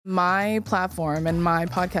My platform and my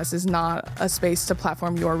podcast is not a space to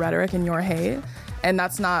platform your rhetoric and your hate. And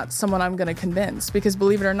that's not someone I'm going to convince, because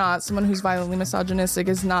believe it or not, someone who's violently misogynistic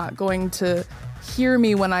is not going to hear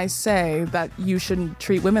me when I say that you shouldn't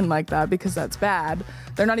treat women like that because that's bad.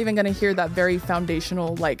 They're not even going to hear that very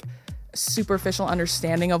foundational, like, superficial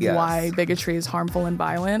understanding of why bigotry is harmful and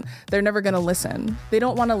violent. They're never going to listen. They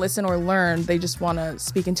don't want to listen or learn. They just want to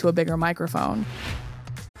speak into a bigger microphone.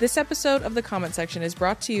 This episode of The Comment Section is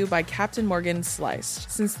brought to you by Captain Morgan Sliced.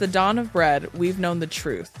 Since the dawn of bread, we've known the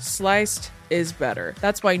truth. Sliced is better.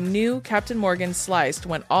 That's why new Captain Morgan Sliced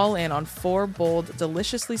went all in on 4 bold,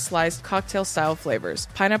 deliciously sliced cocktail-style flavors: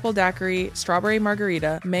 pineapple daiquiri, strawberry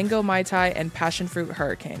margarita, mango mai tai, and passion fruit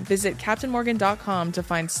hurricane. Visit CaptainMorgan.com to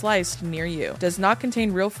find Sliced near you. Does not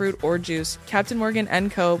contain real fruit or juice. Captain Morgan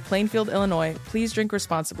 & Co., Plainfield, Illinois. Please drink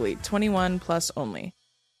responsibly. 21 plus only.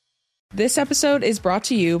 This episode is brought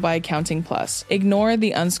to you by Accounting Plus. Ignore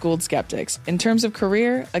the unschooled skeptics. In terms of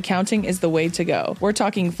career, accounting is the way to go. We're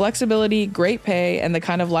talking flexibility, great pay, and the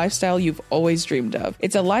kind of lifestyle you've always dreamed of.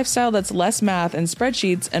 It's a lifestyle that's less math and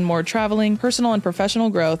spreadsheets and more traveling, personal and professional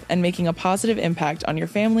growth, and making a positive impact on your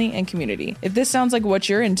family and community. If this sounds like what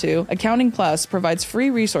you're into, Accounting Plus provides free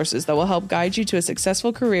resources that will help guide you to a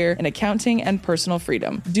successful career in accounting and personal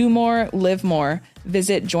freedom. Do more, live more.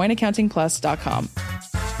 Visit joinaccountingplus.com.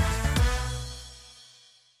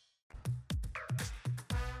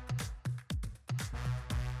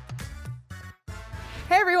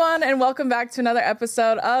 Hey everyone, and welcome back to another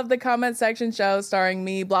episode of The Comment Section Show, starring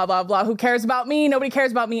me, blah, blah, blah. Who cares about me? Nobody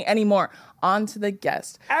cares about me anymore. On to the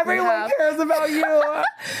guest. Everyone cares about you.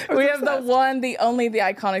 We have the one, the only, the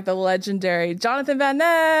iconic, the legendary Jonathan Van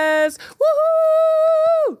Ness.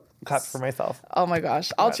 Woohoo! Clap for myself. Oh my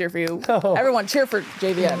gosh, I'll cheer for you. Oh. Everyone cheer for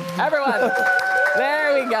JVN. Everyone.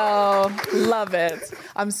 There we go. Love it.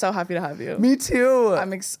 I'm so happy to have you. Me too.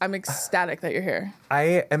 I'm ecstatic that you're here.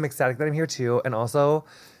 I am ecstatic that I'm here too. And also,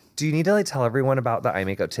 do you need to tell everyone about the eye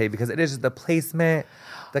makeup today? Because it is the placement,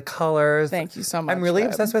 the colors. Thank you so much. I'm really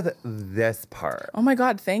obsessed with this part. Oh my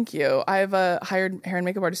God, thank you. I have a hired hair and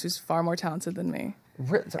makeup artist who's far more talented than me.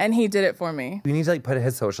 And he did it for me. We need to put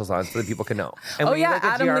his socials on so that people can know. And oh yeah,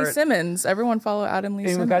 Adam Lee Simmons. Everyone follow Adam Lee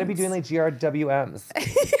Simmons. We've got to be doing GRWMs.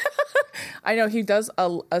 I know, he does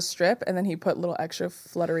a strip and then he put little extra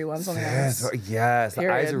fluttery ones on the eyes. Yes,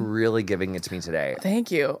 Period. the eyes are really giving it to me today. Thank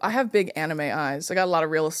you. I have big anime eyes. I got a lot of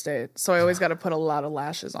real estate, so I always got to put a lot of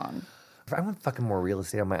lashes on. I want fucking more real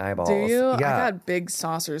estate on my eyeballs. Do you? Yeah. I got big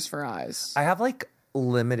saucers for eyes. I have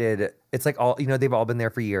limited, it's all, they've all been there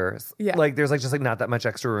for years. Yeah. There's just not that much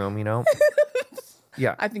extra room,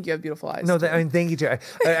 Yeah. I think you have beautiful eyes. No, thank you too.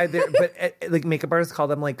 But makeup artists call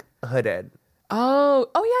them hooded. Oh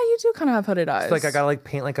yeah, you do kind of have hooded eyes. So I gotta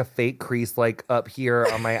paint a fake crease up here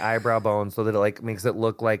on my eyebrow bone so that it makes it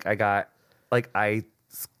look like I got eye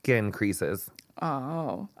skin creases.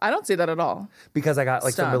 Oh, I don't see that at all. Because I got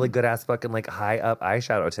some really good ass fucking high up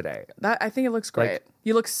eyeshadow today. I think it looks great.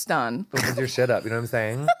 You look stunned. Opens your shit up, you know what I'm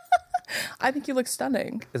saying? I think you look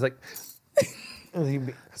stunning. It's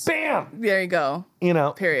bam! There you go.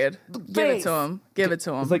 Period. Give it to him. Give it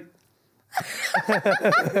to him. It's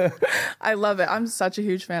I love it. I'm such a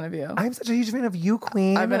huge fan of you. I'm such a huge fan of you,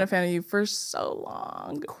 Queen. I've been a fan of you for so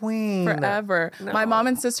long. Queen. Forever. No. My mom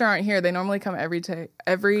and sister aren't here. They normally come every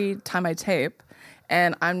time I tape.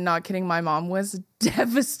 And I'm not kidding. My mom was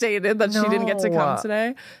devastated that she didn't get to come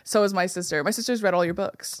today. So was my sister. My sister's read all your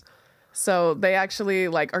books. So they actually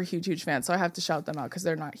are huge, huge fans. So I have to shout them out because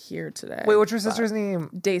they're not here today. Wait, what's your sister's name?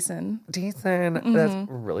 Dason. Mm-hmm. That's a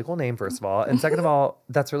really cool name, first of all. And second of all,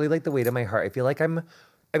 that's really the weight of my heart. I feel like I'm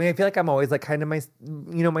always kind of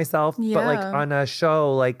myself, but on a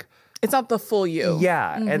show, it's not the full you.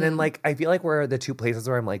 Yeah. Mm-hmm. And then I feel where the two places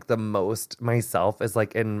where I'm the most myself is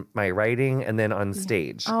in my writing and then on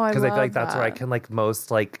stage. Oh, I love I feel that's where I can most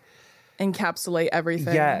encapsulate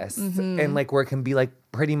everything. Yes. Mm-hmm. And where it can be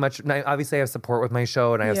pretty much, obviously I have support with my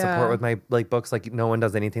show and I have support with my books. No one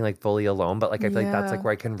does anything fully alone, but I feel that's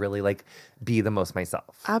where I can really be the most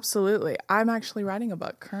myself. Absolutely. I'm actually writing a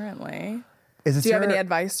book currently. Do you have any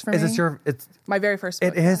advice for me? It's my very first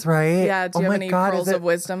book. It is, right? Yeah. Do you have any pearls of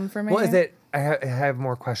wisdom for me? Well, is it? I have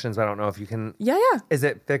more questions, but I don't know if you can. Yeah. Is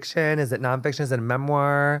it fiction? Is it nonfiction? Is it a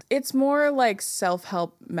memoir? It's more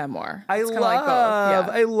self-help memoir. I it's love.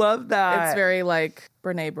 Both. Yeah. I love that. It's very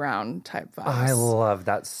Brene Brown type vibes. I love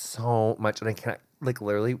that so much, and I can't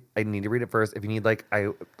literally. I need to read it first. If you need I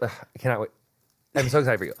cannot wait. I'm so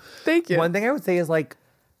excited for you. Thank you. One thing I would say is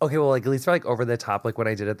okay, well, at least for over the top, when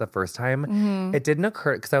I did it the first time, it didn't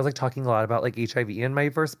occur, because I was talking a lot about HIV in my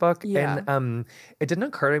first book. Yeah. And it didn't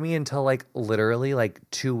occur to me until literally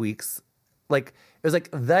 2 weeks like, it was like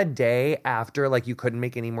the day after, like, you couldn't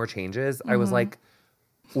make any more changes. I was like,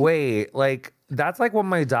 wait, like, that's like what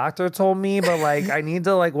my doctor told me, but like, I need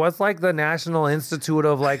to like, what's like the National Institute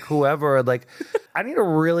of like whoever, like, I need to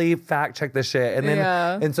really fact check this shit. And then,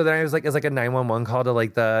 and so then I was like, it's like a 911 call to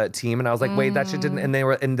like the team. And I was like, wait, that shit didn't,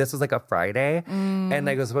 and this was like a Friday and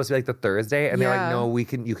like, it was supposed to be like the Thursday. And they're like, no, you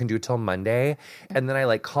can do it till Monday. And then I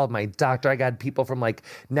like called my doctor. I got people from like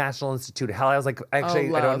National Institute of Health. I was like, actually,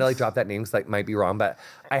 I don't want to like drop that name because that might be wrong, but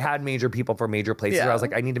I had major people for major places where I was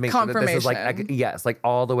like, I need to make sure that this is like, yes, like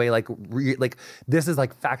all the way, like, like this is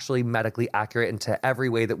like factually, medically accurate into every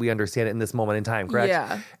way that we understand it in this moment in time, correct?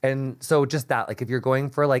 Yeah. And so just that, like if you're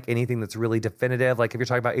going for like anything that's really definitive, like if you're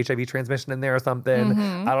talking about HIV transmission in there or something,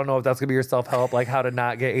 I don't know if that's gonna be your self-help, like how to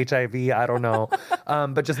not get HIV, I don't know.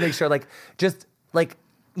 But just make sure like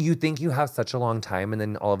you think you have such a long time and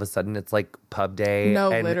then all of a sudden it's like pub day.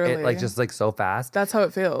 No, and literally. It, like just like so fast. That's how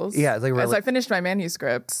it feels. Yeah. It's like as I finished my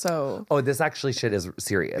manuscript, so. Oh, this actually shit is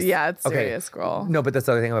serious. Yeah, it's serious, girl. No, but this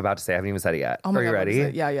other thing I'm about to say, I haven't even said it yet. Oh my Are you God,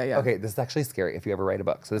 ready? Yeah. Okay, this is actually scary if you ever write a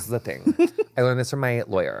book. So this is the thing. I learned this from my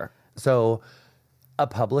lawyer. So a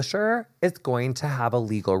publisher is going to have a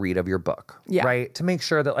legal read of your book, right? To make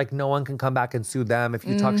sure that like no one can come back and sue them if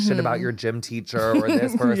you talk shit about your gym teacher or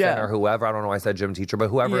this person or whoever. I don't know why I said gym teacher, but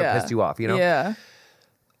whoever pissed you off, you know? Yeah.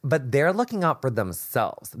 But they're looking out for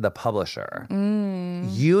themselves, the publisher.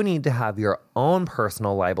 You need to have your own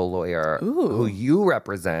personal libel lawyer who you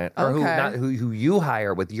represent or who you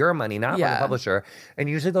hire with your money, not from the publisher. And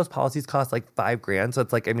usually those policies cost like $5,000. So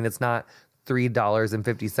it's like, I mean, it's not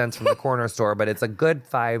 $3.50 from the corner store, but it's a good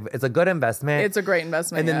it's a good investment. It's a great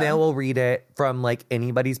investment. And then they will read it from like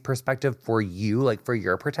anybody's perspective for you, like for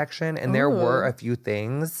your protection. And there were a few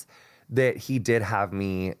things that he did have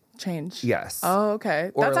me change. Yes. Oh,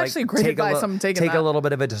 okay. Or that's like actually great advice. I'm taking take a little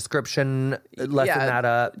bit of a description, lessen that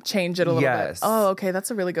up, change it a little bit. Oh, okay.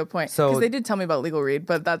 That's a really good point. So because they did tell me about legal read,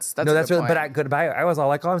 but that's no, that's really. But I was all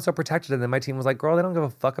like, oh, I'm so protected, and then my team was like, girl, they don't give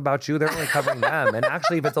a fuck about you. They're only covering them. And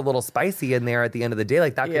actually, if it's a little spicy in there at the end of the day,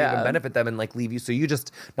 like that could even benefit them and like leave you. So you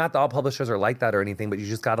just not that all publishers are like that or anything, but you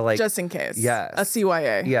just gotta like just in case. Yes. A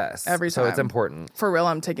CYA. Yes. Every time. So it's important. For real,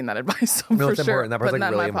 I'm taking that advice. For it's sure. important. That part's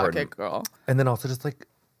like really important, girl. And then also just like.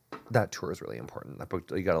 That tour is really important. That book,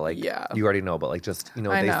 you gotta like, you already know, but like just, you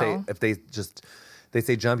know, say, if they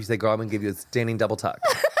say jump, you say, girl, I'm gonna give you a standing double tuck.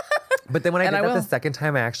 But then when I did that the second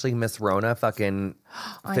time, I actually, Miss Rona fucking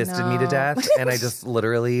fisted me to death. And I just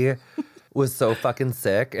literally was so fucking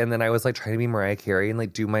sick. And then I was like trying to be Mariah Carey and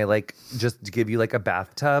like do my like, just to give you like a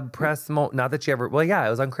bathtub press. Not that she ever, well, yeah, it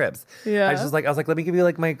was on Cribs. Yeah. I was like, let me give you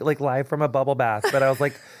like my like live from a bubble bath. But I was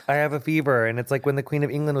like, I have a fever. And it's like when the Queen of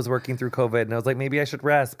England was working through COVID. And I was like, maybe I should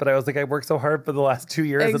rest. But I was like, I worked so hard for the last 2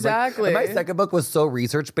 years. Exactly. And, like, and my second book was so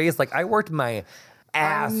research based. Like I worked my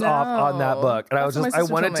ass off on that book. And I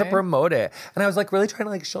wanted to promote it. And I was like really trying to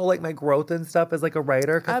like show like my growth and stuff as like a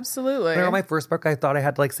writer. Absolutely. You know, my first book, I thought I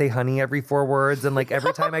had to like say honey every 4 words. And like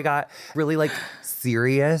every time I got really like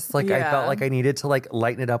serious, like I felt like I needed to like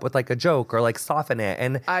lighten it up with like a joke or like soften it.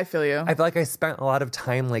 And I feel you. I feel like I spent a lot of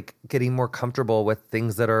time like getting more comfortable with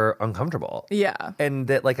things that are uncomfortable. Yeah. And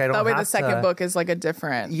that like I don't have that way the second book is like a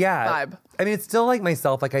different vibe. I mean, it's still like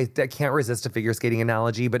myself. Like I can't resist a figure skating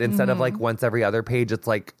analogy, but instead of like once every other page, it's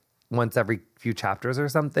like once every few chapters or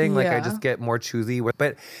something. Like I just get more choosy with,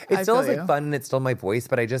 but it still is like fun and it's still my voice.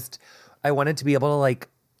 But I wanted to be able to like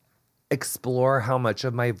explore how much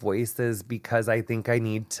of my voice is because I think I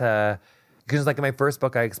need to, because like in my first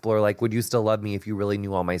book, I explore like, would you still love me if you really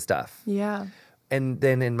knew all my stuff? Yeah. And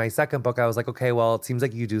then in my second book, I was like, okay, well, it seems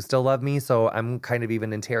like you do still love me. So I'm kind of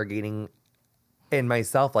even interrogating in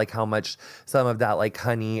myself, like how much some of that like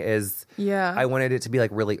honey is. Yeah. I wanted it to be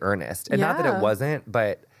like really earnest and not that it wasn't,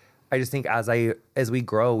 but I just think as we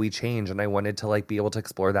grow, we change, and I wanted to like be able to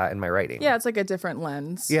explore that in my writing. Yeah, it's like a different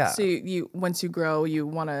lens. Yeah. So you once you grow, you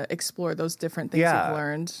want to explore those different things you've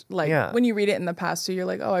learned. Like when you read it in the past, so you're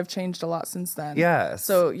like, oh, I've changed a lot since then. Yes.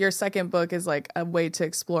 So your second book is like a way to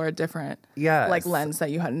explore a different like lens that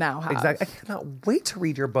you now have. Exactly. I cannot wait to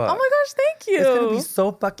read your book. Oh my gosh, thank you. It's gonna be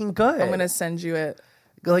so fucking good. I'm gonna send you it.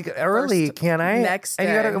 Like early, can I? Next day.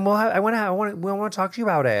 And I want to talk to you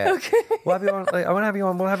about it. Okay. We'll have you on. Like,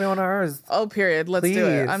 we'll have you on ours. Oh, period. Let's do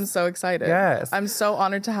it. I'm so excited. Yes. I'm so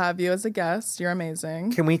honored to have you as a guest. You're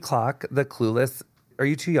amazing. Can we clock the Clueless? Are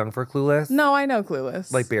you too young for Clueless? No, I know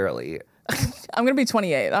Clueless. Like barely. I'm gonna be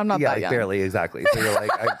 28. I'm not that young. Barely, exactly. So you're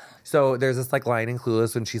like, So there's this like line in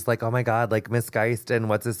Clueless when she's like, oh my God, like Miss Geist and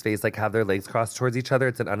what's his face like have their legs crossed towards each other.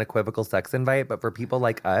 It's an unequivocal sex invite. But for people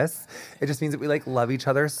like us, it just means that we like love each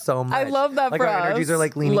other so much. I love that like for our us. energies are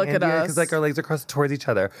like leaning Look in at us. because like our legs are crossed towards each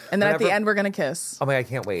other. And then at the end, we're going to kiss. Oh my God, I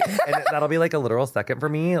can't wait. And that'll be like a literal second for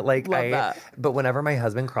me. Like Love that. But whenever my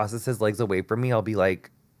husband crosses his legs away from me, I'll be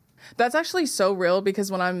like, That's actually so real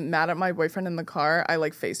because when I'm mad at my boyfriend in the car, I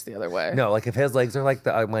like face the other way. no, like if his legs are like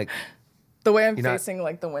I'm like, The way I'm facing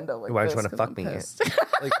like the window. Like why don't you this, want to 'cause fuck I'm me? pissed.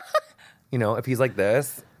 Like, you know, if he's like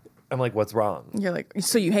this, I'm like, what's wrong? You're like,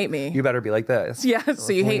 so you hate me? You better be like this. Yeah,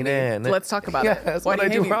 so you hate lean me. in. Let's talk about it. Yes, Why what do you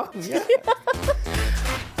I hate do me? wrong? Yeah.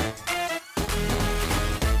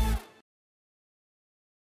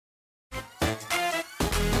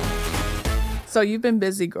 So you've been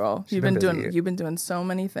busy, girl. You've been busy. doing so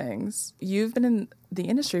many things. You've been in the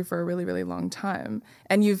industry for a really, really long time.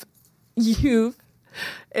 And you've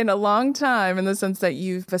in a long time in the sense that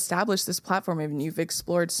you've established this platform and you've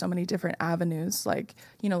explored so many different avenues, like,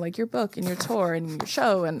 you know, like your book and your tour and your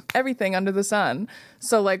show and everything under the sun.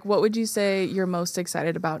 So like, what would you say you're most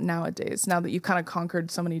excited about nowadays, now that you've kind of conquered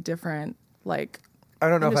so many different, like, I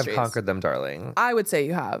don't know industries? if I've conquered them, darling. I would say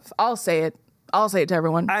you have. I'll say it to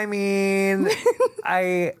everyone. I mean,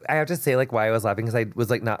 I have to say like why I was laughing because I was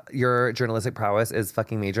like, not your journalistic prowess is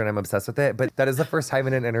fucking major and I'm obsessed with it. But that is the first time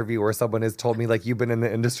in an interview where someone has told me like you've been in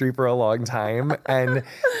the industry for a long time, and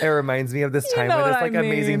it reminds me of this time know when this what like I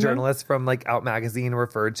amazing mean. journalist from like Out Magazine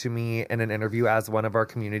referred to me in an interview as one of our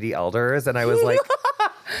community elders, and I was like,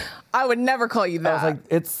 I would never call you that. I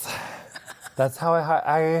was like, that's how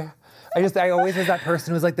I always was that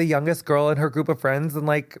person who's like the youngest girl in her group of friends, and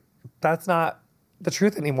like that's not the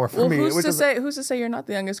truth anymore for me. Who's to say you're not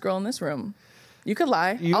the youngest girl in this room? You could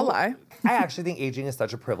lie. I'll lie. I actually think aging is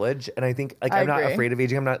such a privilege, and I think like I'm not agree. afraid of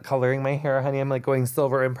aging. I'm not coloring my hair, honey. I'm like going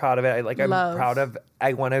silver and proud of it. I'm proud of.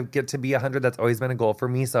 I want to get to be 100. That's always been a goal for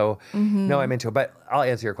me. So no, I'm into it. But I'll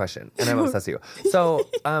answer your question, and I'm obsessed with you. So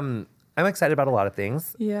I'm excited about a lot of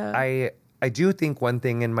things. Yeah. I do think one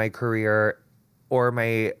thing in my career or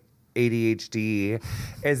my ADHD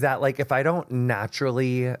is that like if I don't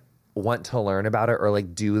naturally want to learn about it or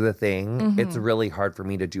like do the thing, it's really hard for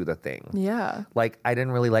me to do the thing. Yeah. Like I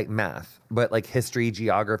didn't really like math, but like history,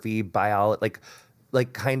 geography, biology,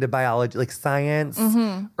 like kind of biology, like science,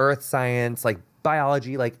 earth science, like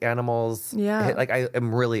biology, like animals. Yeah. Like I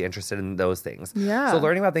am really interested in those things. Yeah. So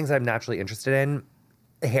learning about things that I'm naturally interested in,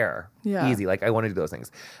 hair, easy. Like I want to do those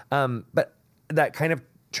things. But that kind of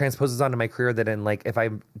transposes onto my career that in like, if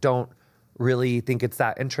I don't really think it's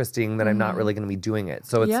that interesting, then I'm not really going to be doing it.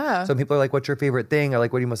 So it's, some people are like, what's your favorite thing? Or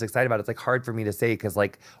like, what are you most excited about? It's like hard for me to say because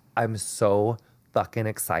like I'm so fucking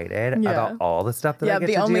excited about all the stuff that I get to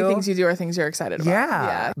do. Yeah, the only things you do are things you're excited about.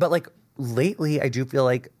 Yeah. But like lately, I do feel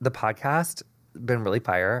like the podcast been really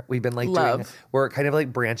fire. We've been like we're kind of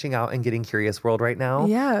like branching out and getting Curious World right now.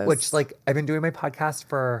 Yes. Which like I've been doing my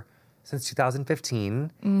podcast since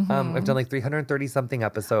 2015. I've done like 330 something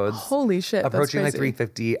episodes. Holy shit. Approaching that's like crazy.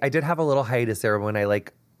 350. I did have a little hiatus there when I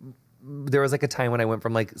like, there was like a time when I went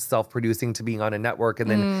from like self-producing to being on a network and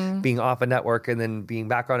then being off a network and then being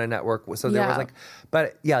back on a network. So there was like,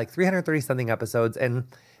 but yeah, like 330 something episodes. And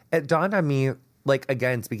it dawned on me, like,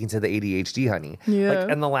 again, speaking to the ADHD honey, like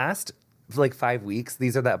in the last like 5 weeks,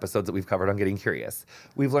 these are the episodes that we've covered on Getting Curious.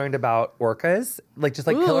 We've learned about orcas, like just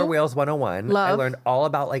like killer whales 101. I learned all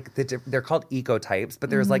about like they're called ecotypes, but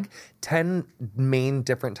there's like 10 main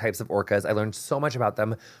different types of orcas. I learned so much about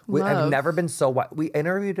them. I've never been so we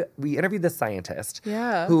interviewed this scientist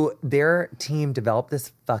who their team developed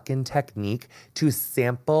this fucking technique to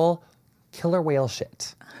sample killer whale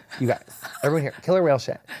shit. You guys, everyone here, killer whale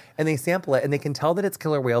shit. And they sample it and they can tell that it's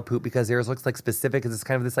killer whale poop because theirs looks like specific because it's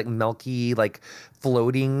kind of this like milky, like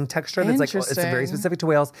floating texture. That's like, it's very specific to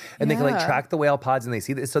whales. And they can like track the whale pods and they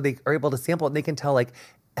see this. So they are able to sample it and they can tell like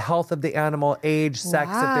health of the animal, age, sex,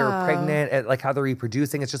 if they're pregnant, and like how they're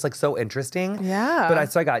reproducing. It's just like so interesting. Yeah. But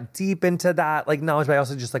so I got deep into that like knowledge, but I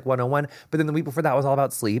also just like 101. But then the week before that was all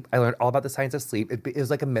about sleep. I learned all about the science of sleep. It was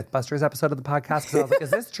like a Mythbusters episode of the podcast because I was like,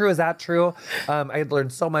 is this true? Is that true? I had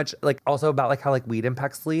learned so much, like also about like how like weed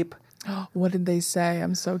impacts sleep. What did they say?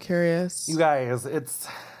 I'm so curious. You guys, it's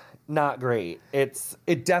not great.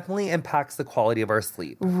 It definitely impacts the quality of our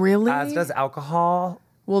sleep. Really? As does alcohol.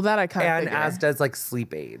 Well, that I kind of and as does like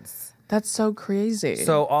sleep aids. That's so crazy.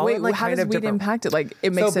 So all Wait, in, like, how kind does of weed different- impact it? Like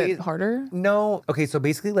it makes it harder? No. Okay, so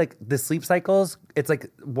basically like the sleep cycles, it's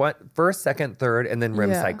like first, second, third, and then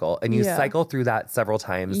REM cycle. And you cycle through that several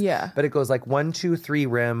times. Yeah. But it goes like 1, 2, 3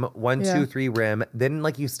 REM, 1, 2, 3 REM. Then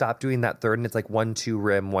like you stop doing that third and it's like 1, 2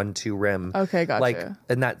 REM, 1, 2 REM. Okay, gotcha. Like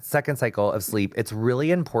in that second cycle of sleep, it's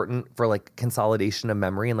really important for like consolidation of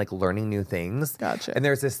memory and like learning new things. Gotcha. And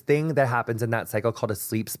there's this thing that happens in that cycle called a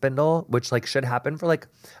sleep spindle, which like should happen for like,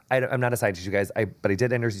 I'm not a scientist, you guys, but I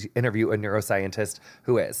did interview a neuroscientist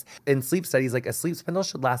who is. In sleep studies, like a sleep spindle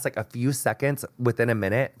should last like a few seconds within a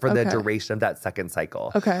minute for the duration of that second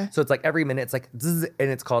cycle. Okay. So it's like every minute it's like zzz, and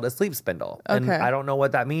it's called a sleep spindle. And Okay. I don't know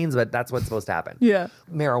what that means, but that's what's supposed to happen. Yeah.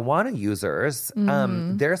 Marijuana users,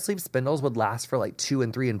 their sleep spindles would last for like 2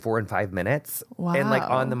 and 3 and 4 and 5 minutes. Wow. And like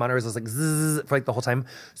on the monitors, it's like zzz for like the whole time.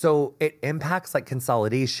 So it impacts like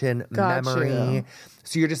consolidation, memory.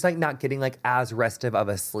 So you're just like not getting like as restive of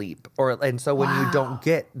a sleep. And so when you don't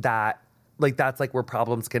get that, like that's like where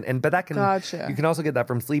problems but that can, you can also get that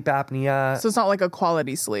from sleep apnea. So it's not like a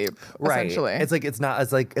quality sleep, Right. essentially. It's like, it's not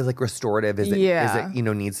as like restorative as it,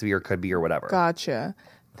 needs to be or could be or whatever. Gotcha.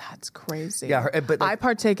 That's crazy. Yeah, but like, I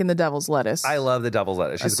partake in the devil's lettuce. I love the devil's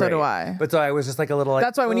lettuce. She's So great. do I. But so I was just like a little like.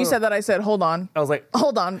 That's why when you said that, I said, hold on. I was like,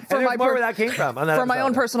 hold on. For my more where that came from. On that for my episode.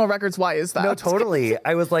 own personal records, why is that? No, totally.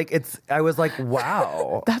 I was like,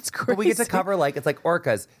 wow. That's crazy. But we get to cover like, it's like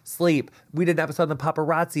orcas, sleep. We did an episode on the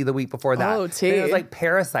paparazzi the week before that. Oh, Then it was like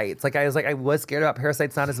parasites. Like I was scared about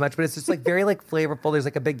parasites, not as much, but it's just like very like flavorful. There's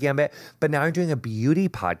like a big gambit. But now I'm doing a beauty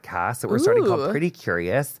podcast that we're starting called Pretty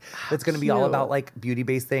Curious. It's going to be all about like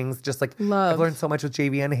beauty-based things. Just like I've learned so much with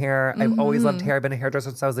JVN hair. I've always loved hair. I've been a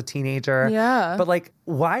hairdresser since I was a teenager. Yeah. But like,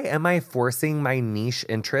 why am I forcing my niche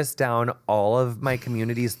interest down all of my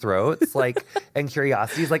community's throats? Like, and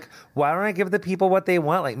curiosities? Like, why don't I give the people what they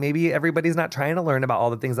want? Like, maybe everybody's not trying to learn about all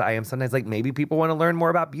the things that I am. Sometimes, like, maybe people want to learn more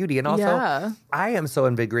about beauty. And also, I am so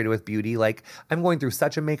invigorated with beauty. Like, I'm going through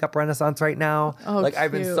such a makeup renaissance right now. Like,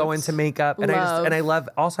 I've been so into makeup. And I love,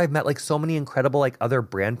 also, I've met like so many incredible, like, other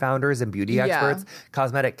brand founders and beauty experts,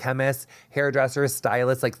 cosmetic chemists, hairdressers,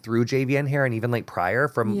 stylists, like through JVN hair and even like prior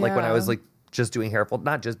from like when I was like just doing hair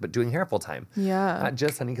but doing hair full time. Yeah. Not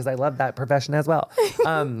just, honey, because I love that profession as well.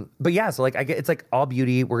 But yeah, so like it's like all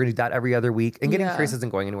beauty. We're going to do that every other week. And Getting Curious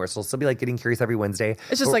isn't going anywhere. So it'll still be like Getting Curious every Wednesday.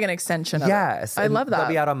 It's just like an extension of it. I love that. They'll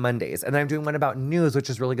be out on Mondays. And then I'm doing one about news, which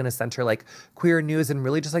is really going to center like queer news and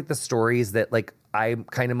really just like the stories that like I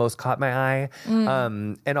kind of most caught my eye.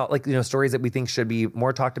 And all, like, stories that we think should be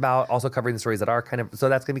more talked about. Also covering the stories that are kind of, so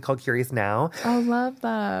that's going to be called Curious Now. I love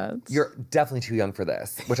that. You're definitely too young for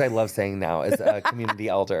this, which I love saying now as a community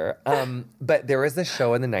elder. But there was this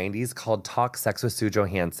show in the 90s called Talk Sex with Sue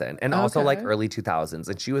Johansson, and also like early 2000s.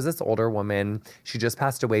 And she was this older woman. She just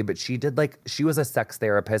passed away, but she was a sex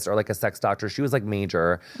therapist or like a sex doctor. She was like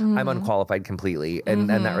major. I'm unqualified completely in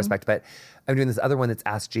that respect. But I'm doing this other one that's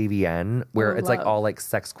Ask JVN, where it's like all like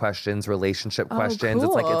sex questions, relationship questions.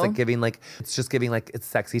 Cool. It's just giving like it's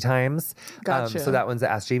sexy times. Gotcha. So that one's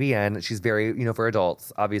Ask JVN. She's very, for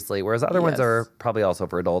adults, obviously. Whereas other ones are probably also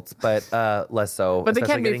for adults, but less so. But they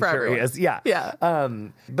can be for everyone. Yeah.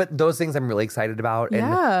 But those things I'm really excited about. And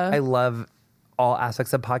I love all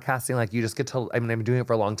aspects of podcasting. Like you just get to, I've been doing it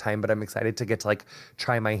for a long time, but I'm excited to get to like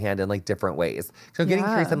try my hand in like different ways. So Getting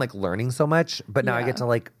Curious, I'm like learning so much, but now I get to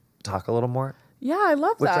like talk a little more. Yeah, I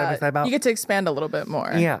love Which that. I'm excited about. You get to expand a little bit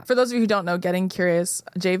more. Yeah. For those of you who don't know, Getting Curious,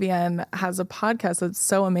 JVN has a podcast that's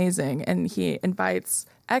so amazing, and he invites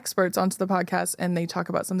experts onto the podcast, and they talk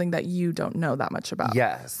about something that you don't know that much about.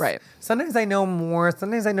 Yes. Right. Sometimes I know more.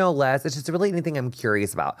 Sometimes I know less. It's just really anything I'm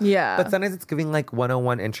curious about. Yeah. But sometimes it's giving like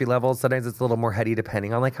 101 entry level. Sometimes it's a little more heady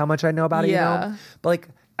depending on like how much I know about it, But like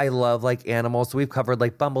I love like animals. So we've covered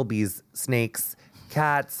like bumblebees, snakes,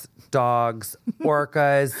 cats, dogs,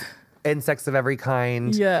 orcas, insects of every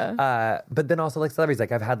kind. Yeah. But then also like celebrities.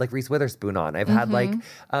 Like I've had like Reese Witherspoon on. I've had like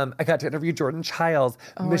I got to interview Jordan Childs,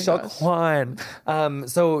 Michelle Kwan.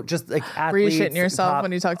 So just like athletes. Were you shitting yourself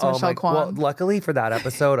when you talked to Michelle Kwan? Well, luckily for that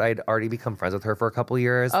episode, I'd already become friends with her for a couple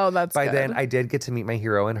years. Oh, that's By good. then, I did get to meet my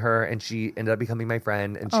hero in her, and she ended up becoming my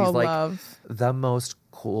friend. And she's the most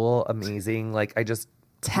cool, amazing. Like I just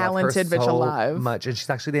talented love her bitch so alive. much, and she's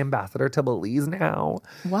actually the ambassador to Belize now.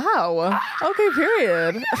 Wow. Okay,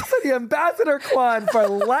 period. So the ambassador Kwan for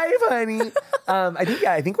life, honey.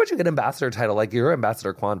 I think once you get ambassador title, like you're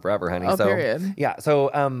ambassador Kwan forever, honey. Oh, so period. Yeah.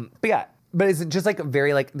 So but it's just like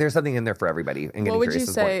very like there's something in there for everybody. And What would you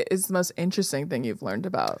say is the most interesting thing you've learned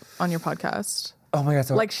about on your podcast? Oh my God.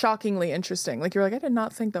 So like shockingly interesting. Like you're like, I did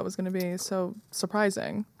not think that was going to be so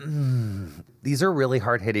surprising. these are really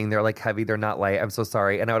hard hitting. They're like heavy. They're not light. I'm so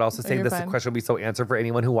sorry. And I would also say You're this fine. question will be so answered for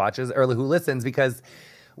anyone who watches or who listens, because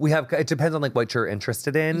it depends on like what you're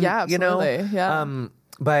interested in. Yeah, you know? absolutely. Yeah.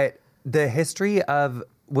 But the history of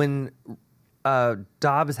when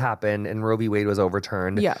Dobbs happened and Roe v. Wade was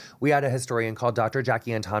overturned, Yeah. we had a historian called Dr.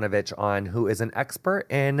 Jackie Antonovich on, who is an expert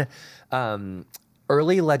in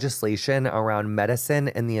early legislation around medicine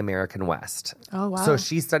in the American West. Oh, wow. So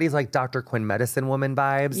she studies like Dr. Quinn medicine woman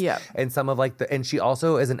vibes. Yeah. And some of like and she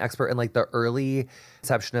also is an expert in like the early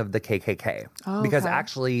inception of the KKK. Oh, because okay.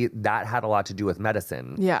 actually that had a lot to do with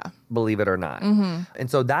medicine. Yeah. Believe it or not. And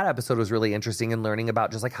so that episode was really interesting in learning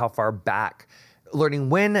about just like how far back, learning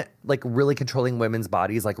when like really controlling women's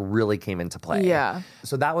bodies like really came into play. Yeah.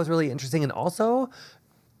 So that was really interesting. And also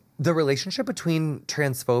the relationship between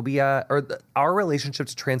transphobia our relationship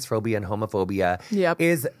to transphobia and homophobia Yep.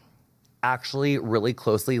 is actually really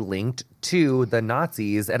closely linked to the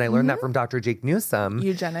Nazis. And I learned that from Dr. Jake Newsom.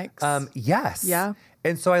 Eugenics. Yes. Yeah.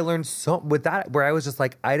 And so I learned so with that, where I was just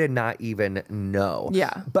like, I did not even know.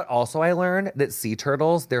 Yeah. But also I learned that sea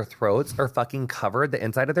turtles, their throats are fucking covered. The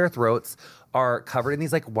inside of their throats are covered in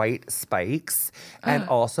these like white spikes. And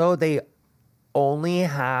also they only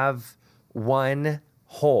have one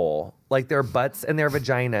hole. Like their butts and their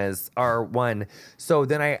vaginas are one. So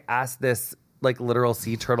then I asked this like literal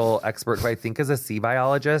sea turtle expert, who I think is a sea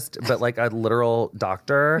biologist, but like a literal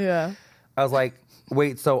doctor. Yeah. I was like,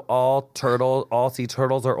 wait, so all sea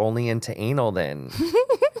turtles are only into anal then?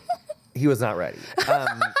 He was not ready.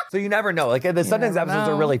 So you never know. Like the Sundance episodes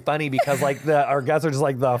are really funny because like our guests are just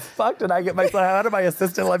like, the fuck did I get myself? How did my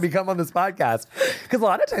assistant let me come on this podcast? Because a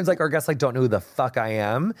lot of times like our guests like don't know who the fuck I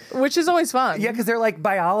am. Which is always fun. Yeah, because they're like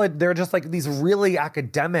biology. They're just like these really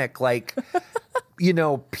academic like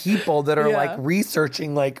people that are like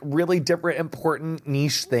researching like really different important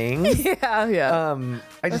niche things. Yeah, yeah.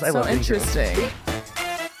 I That's love so being interesting.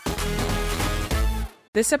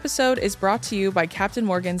 This episode is brought to you by Captain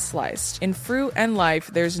Morgan Sliced. In fruit and life,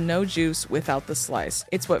 there's no juice without the slice.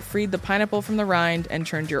 It's what freed the pineapple from the rind and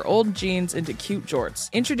turned your old jeans into cute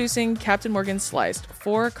jorts. Introducing Captain Morgan Sliced,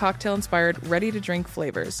 4 cocktail-inspired, ready-to-drink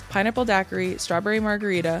flavors: pineapple daiquiri, strawberry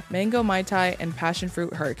margarita, mango mai tai, and passion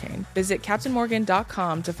fruit hurricane. Visit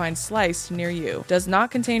CaptainMorgan.com to find Sliced near you. Does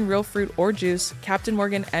not contain real fruit or juice. Captain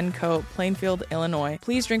Morgan & Co., Plainfield, Illinois.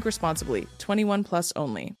 Please drink responsibly. 21 plus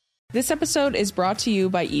only. This episode is brought to you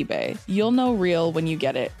by eBay. You'll know real when you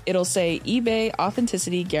get it. It'll say eBay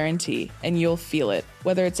Authenticity Guarantee, and you'll feel it.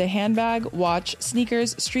 Whether it's a handbag, watch,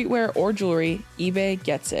 sneakers, streetwear, or jewelry, eBay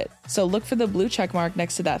gets it. So look for the blue checkmark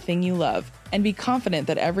next to that thing you love, and be confident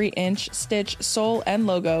that every inch, stitch, sole, and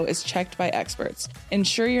logo is checked by experts.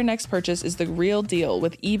 Ensure your next purchase is the real deal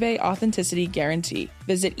with eBay Authenticity Guarantee.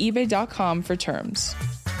 Visit ebay.com for terms.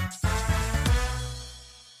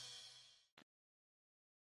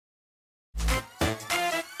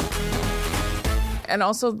 And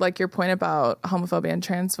also, like, your point about homophobia and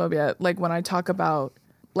transphobia, like, when I talk about,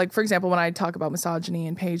 like, for example, when I talk about misogyny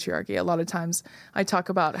and patriarchy, a lot of times I talk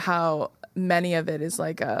about how many of it is,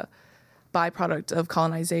 like, a byproduct of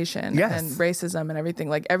colonization and racism and everything.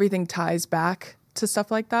 Like, everything ties back to stuff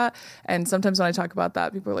like that. And sometimes when I talk about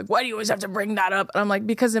that, people are like, why do you always have to bring that up? And I'm like,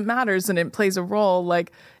 because it matters and it plays a role.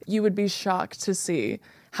 Like, you would be shocked to see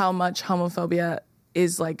how much homophobia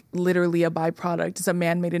is like literally a byproduct. It's a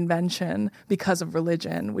man-made invention because of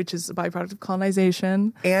religion, which is a byproduct of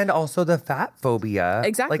colonization. And also the fat phobia.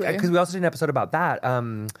 Exactly. Like, because we also did an episode about that.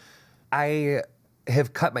 I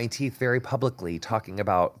have cut my teeth very publicly talking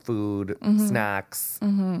about food, snacks.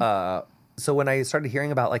 So when I started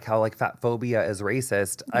hearing about like how like fat phobia is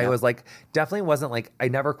racist, I was like, definitely wasn't like, I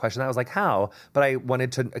never questioned that. I was like, how? But I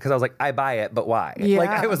wanted to, because I was like, I buy it, but why? Yeah. Like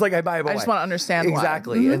I was like, I buy it, but why? I just want to understand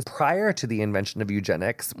exactly. why. And prior to the invention of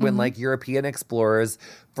eugenics, when like European explorers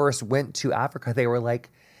first went to Africa, they were like,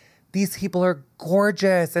 these people are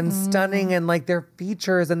gorgeous and stunning and like their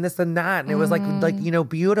features and this and that. And it was like,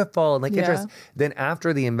 beautiful and like interesting. Then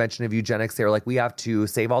after the invention of eugenics, they were like, we have to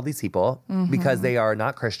save all these people because they are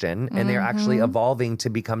not Christian and they're actually evolving to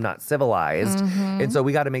become not civilized. And so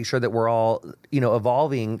we got to make sure that we're all,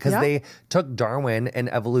 evolving because they took Darwin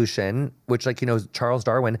and evolution, which like, Charles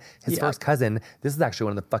Darwin, his first cousin, this is actually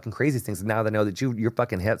one of the fucking craziest things. Now that I know that you're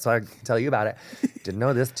fucking hip, so I can tell you about it. Didn't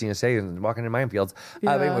know this, say walking in minefields.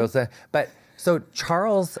 But so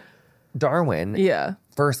Charles Darwin,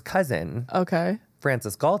 first cousin,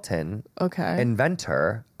 Francis Galton,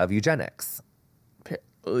 inventor of eugenics.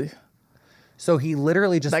 So he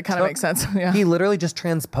literally just that kind of makes sense. He literally just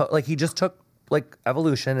he just took like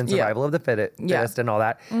evolution and survival of the fittest and all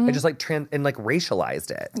that, and just like and like racialized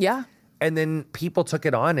it. Yeah. And then people took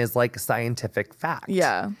it on as like scientific fact.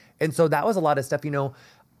 Yeah. And so that was a lot of stuff,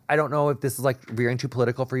 I don't know if this is like veering too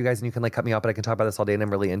political for you guys and you can like cut me off, but I can talk about this all day and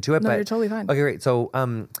I'm really into it. No, but you're totally fine. Okay, great. So,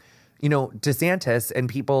 DeSantis and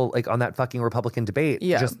people like on that fucking Republican debate,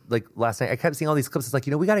 just like last night, I kept seeing all these clips. It's like,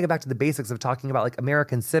 we got to get back to the basics of talking about like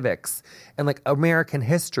American civics and like American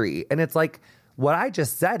history. And it's like, what I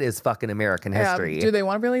just said is fucking American history. Do they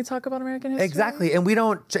want to really talk about American history? Exactly. And we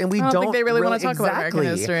don't think they really want to talk about American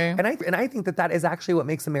history. And I think that is actually what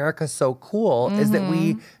makes America so cool is that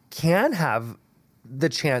we can have the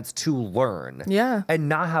chance to learn and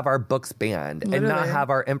not have our books banned and not have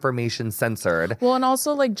our information censored. Well, and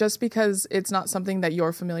also like just because it's not something that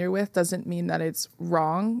you're familiar with doesn't mean that it's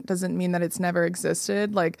wrong, doesn't mean that it's never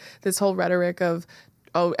existed. Like this whole rhetoric of,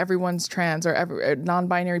 oh, everyone's trans or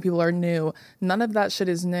non-binary people are new. None of that shit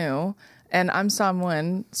is new. And I'm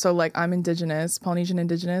Samoan, so like I'm indigenous, Polynesian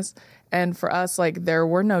indigenous. And for us, like there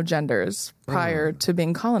were no genders prior to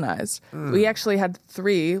being colonized. We actually had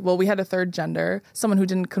 3. Well, we had a third gender, someone who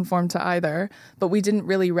didn't conform to either, but we didn't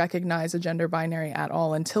really recognize a gender binary at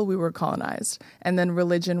all until we were colonized. And then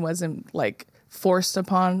religion wasn't like forced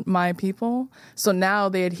upon my people. So now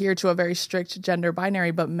they adhere to a very strict gender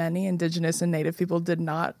binary, but many indigenous and native people did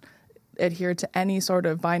not adhere to any sort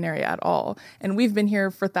of binary at all. And we've been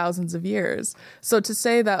here for thousands of years. So to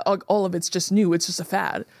say that all of it's just new, it's just a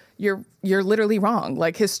fad, you're literally wrong.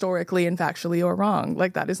 Like historically and factually you're wrong.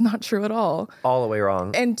 Like that is not true at all. All the way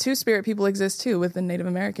wrong. And Two-Spirit people exist too within Native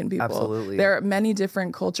American people. Absolutely. There are many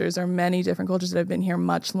different cultures. There are many different cultures that have been here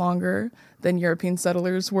much longer than European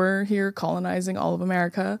settlers were here colonizing all of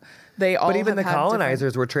America. But even the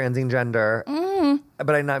colonizers were transgender.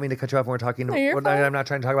 But I not mean to cut you off when we're talking. I'm not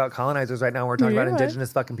trying to talk about colonizers right now. We're talking about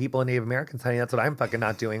indigenous fucking people and Native Americans, honey. That's what I'm fucking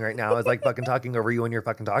not doing right now. Is like fucking talking over you when you're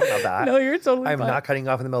fucking talking about that. No, you're totally I'm fine. not cutting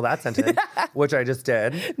off in the middle of that sentence, which I just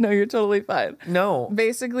did. No, you're totally fine. No.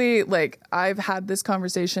 Basically, like I've had this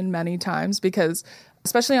conversation many times because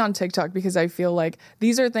especially on TikTok, because I feel like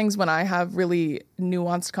these are things when I have really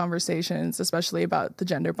nuanced conversations, especially about the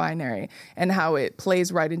gender binary and how it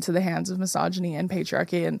plays right into the hands of misogyny and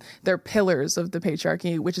patriarchy, and they're pillars of the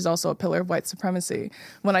patriarchy, which is also a pillar of white supremacy.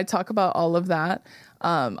 When I talk about all of that,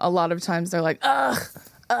 a lot of times they're like, ugh,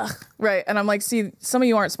 right. And I'm like, see, some of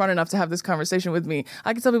you aren't smart enough to have this conversation with me.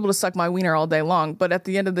 I can tell people to suck my wiener all day long, but at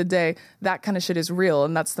the end of the day, that kind of shit is real.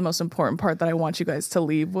 And that's the most important part that I want you guys to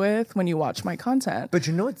leave with when you watch my content. But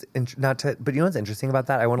you know what's interesting about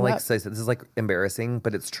that? I want to like say this is like embarrassing,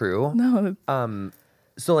 but it's true. No.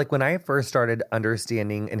 So like when I first started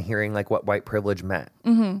understanding and hearing like what white privilege meant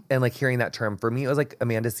and like hearing that term, for me, it was like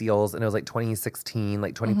Amanda Seales, and it was like 2016,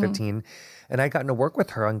 like 2015. And I got to work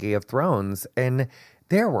with her on Game of Thrones, and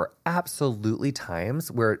there were absolutely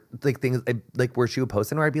times where like things like where she would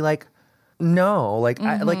post and where I'd be like, no, like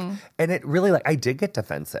I like, and it really like I did get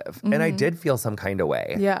defensive and I did feel some kind of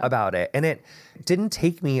way about it. And it didn't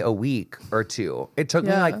take me a week or two. It took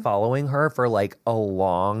me like following her for like a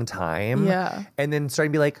long time. Yeah. And then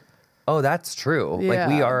starting to be like, oh, that's true. Like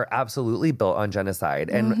we are absolutely built on genocide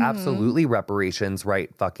and absolutely reparations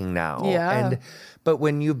right fucking now. Yeah. But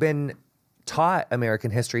when you've been taught American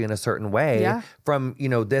history in a certain way from,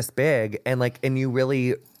 this big and you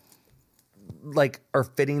really like are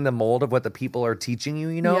fitting the mold of what the people are teaching you,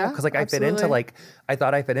 because like absolutely. I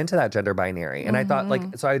thought I fit into that gender binary and I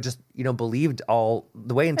thought so I just, believed all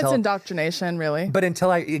the way until it's indoctrination really. But until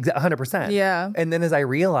 100%. Yeah. And then as I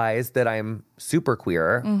realized that I'm super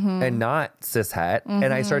queer and not cishet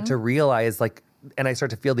and I start to realize and I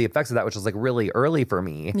start to feel the effects of that, which was like really early for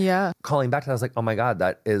me. Yeah. Calling back to that, I was like, oh my God,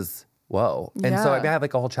 that is whoa. And so I have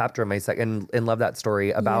like a whole chapter in my second and love that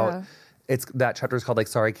story about that chapter is called like,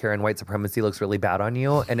 sorry, Karen, white supremacy looks really bad on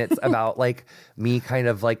you. And it's about like me kind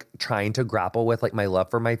of like trying to grapple with like my love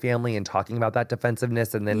for my family and talking about that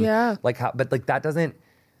defensiveness. And then like how, but like that doesn't,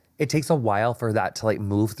 it takes a while for that to like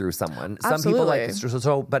move through someone. Absolutely. Some people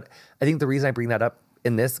so, but I think the reason I bring that up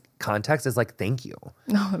in this context is like, thank you.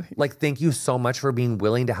 Like, thank you so much for being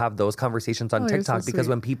willing to have those conversations on TikTok, because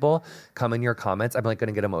when people come in your comments, I'm like going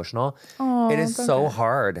to get emotional. It is so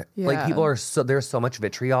hard. Like people are there's so much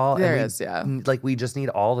vitriol. There is. Like we just need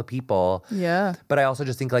all the people. Yeah. But I also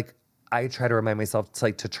just think like, I try to remind myself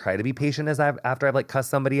to try to be patient after I've like cussed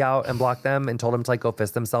somebody out and blocked them and told them to like go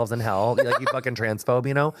fist themselves in hell. Like you fucking transphobe,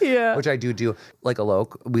 you know? Yeah. Which I do. Like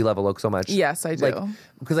Alok. We love Alok so much. Yes, I do.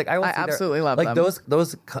 Because like I absolutely love like them.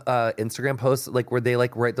 those Instagram posts like where they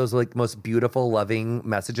like write those like most beautiful, loving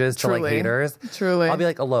messages to like haters. Truly. I'll be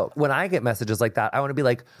like, Alok, when I get messages like that, I want to be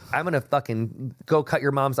like, I'm gonna fucking go cut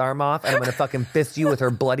your mom's arm off and I'm gonna fucking fist you with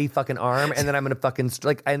her bloody fucking arm, and then I'm gonna fucking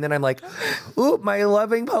and then I'm like, oop, my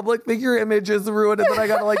loving public figure image is ruined, and then I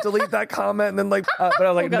gotta like delete that comment, and then like but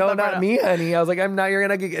I was like, no, not me, honey. I was like, I'm not, you're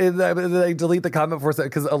gonna like delete the comment for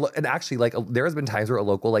because and actually like there has been times where a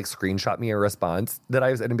local like screenshot me a response that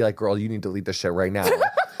I was and be like, girl, you need to delete this shit right now.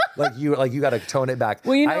 like you gotta tone it back.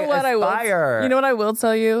 Well, you know what aspire. You know what I will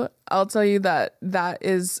tell you? I'll tell you that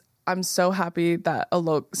is, I'm so happy that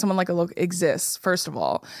someone like Alok exists, first of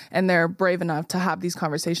all, and they're brave enough to have these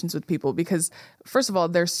conversations with people because, first of all,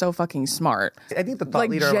 they're so fucking smart. I think the thought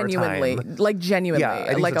leader of our time. Like genuinely,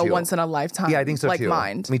 Yeah, like so a too. once in a lifetime. Yeah, I think so too.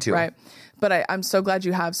 Mind. Me too. Right. But I'm so glad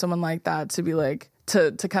you have someone like that to be like,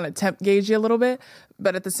 to kind of temp gauge you a little bit.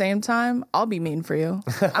 But at the same time, I'll be mean for you.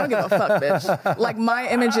 I don't give a fuck, bitch. Like my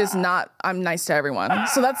image is not, I'm nice to everyone.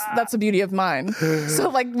 So that's the beauty of mine. So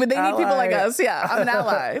like when they need people like us, yeah, I'm an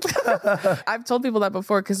ally. I've told people that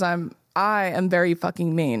before because I am very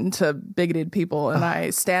fucking mean to bigoted people, and I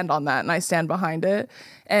stand on that and I stand behind it.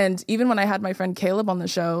 And even when I had my friend Caleb on the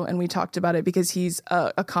show and we talked about it because he's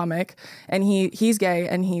a comic and he's gay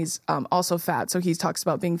and he's also fat. So he talks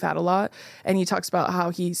about being fat a lot, and he talks about how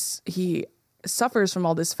he suffers from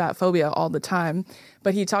all this fat phobia all the time.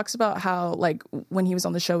 But he talks about how like when he was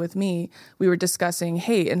on the show with me, we were discussing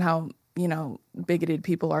hate and how, you know, bigoted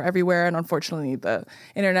people are everywhere. And unfortunately, the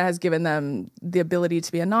internet has given them the ability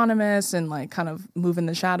to be anonymous and like kind of move in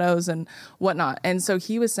the shadows and whatnot. And so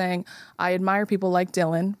he was saying, I admire people like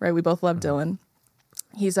Dylan, right? We both love Dylan.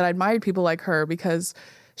 He said, I admired people like her because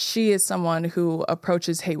she is someone who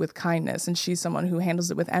approaches hate with kindness, and she's someone who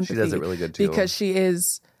handles it with empathy. She does it really good too. Because she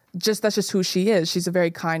is that's just who she is. She's a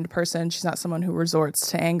very kind person. She's not someone who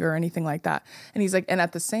resorts to anger or anything like that. And he's like, and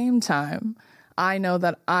at the same time, I know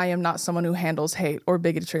that I am not someone who handles hate or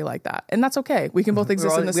bigotry like that. And that's okay. We can both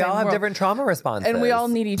exist in the same world. We all have different trauma responses. And we all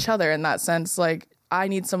need each other in that sense. Like, I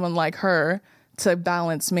need someone like her to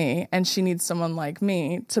balance me, and she needs someone like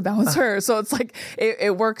me to balance her. So it's like,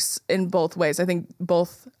 it works in both ways. I think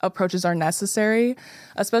both approaches are necessary,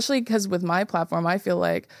 especially because with my platform, I feel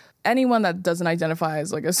like anyone that doesn't identify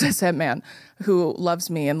as like a cishet man who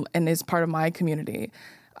loves me and is part of my community,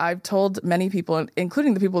 I've told many people,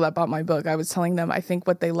 including the people that bought my book, I was telling them, I think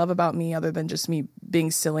what they love about me, other than just me being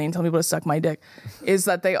silly and telling people to suck my dick, is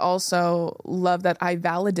that they also love that I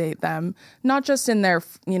validate them, not just in their,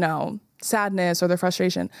 you know, sadness or their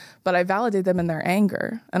frustration, but I validate them in their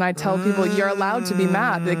anger. And I tell people, you're allowed to be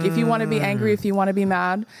mad. Like, if you want to be angry, if you want to be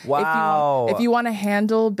mad, wow. if you want to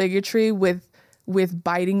handle bigotry with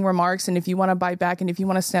biting remarks, and if you want to bite back and if you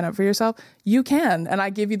want to stand up for yourself, you can, and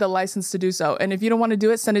I give you the license to do so. And if you don't want to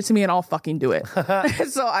do it, send it to me and I'll fucking do it.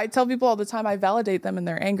 So I tell people all the time, I validate them in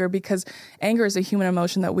their anger, because anger is a human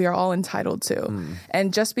emotion that we are all entitled to.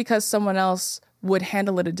 And just because someone else would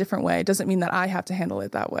handle it a different way doesn't mean that I have to handle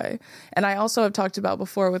it that way. And I also have talked about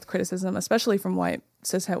before with criticism, especially from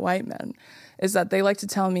cishet white men, is that they like to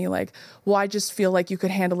tell me like, well, I just feel like you could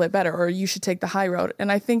handle it better, or you should take the high road.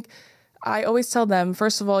 And I think I always tell them,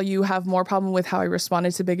 first of all, you have more problem with how I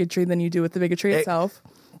responded to bigotry than you do with the bigotry itself,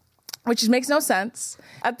 which makes no sense.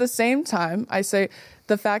 At the same time, I say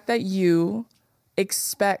the fact that you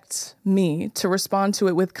expect me to respond to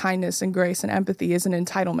it with kindness and grace and empathy is an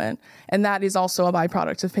entitlement. And that is also a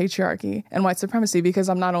byproduct of patriarchy and white supremacy, because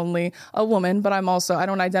I'm not only a woman, but I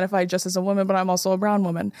don't identify just as a woman, but I'm also a brown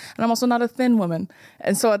woman. And I'm also not a thin woman.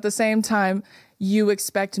 And so at the same time, you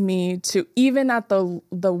expect me to, even at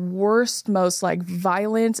the worst, most like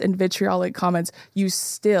violent and vitriolic comments, you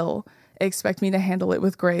still expect me to handle it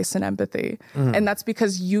with grace and empathy. And that's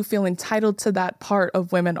because you feel entitled to that part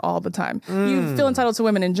of women all the time. You feel entitled to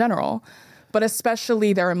women in general, but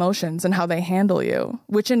especially their emotions and how they handle you,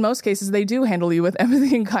 which in most cases they do handle you with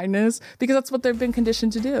empathy and kindness, because that's what they've been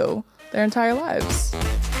conditioned to do their entire lives.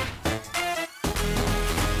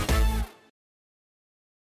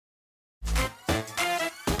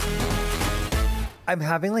 I'm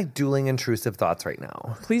having like dueling intrusive thoughts right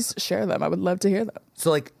now. Please share them. I would love to hear them. So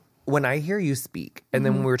like, when I hear you speak, and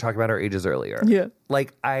then when we were talking about our ages earlier,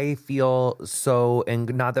 like I feel so,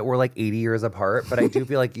 and not that we're like 80 years apart, but I do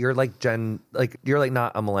feel like you're like you're like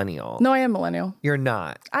not a millennial. No, I am millennial. You're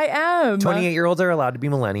not. I am. 28-year-olds are allowed to be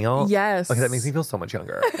millennial. Yes. Okay, that makes me feel so much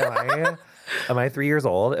younger. Am I 3 years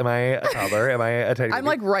old? Am I a toddler? Am I a tiny I'm baby?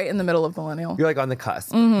 like right in the middle of millennial. You're like on the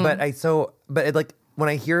cusp. But like when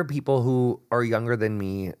I hear people who are younger than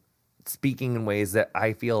me speaking in ways that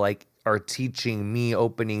I feel like are teaching me,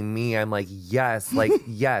 opening me, I'm like, yes,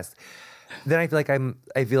 yes. Then I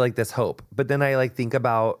feel like this hope. But then I like think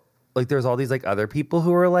about like there's all these like other people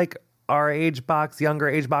who are like our age box, younger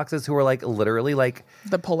age boxes who are like literally like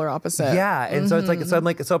the polar opposite. Yeah. And so it's like, so I'm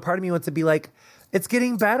like, so part of me wants to be like, it's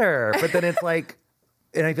getting better. But then it's like,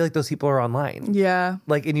 and I feel like those people are online. Yeah.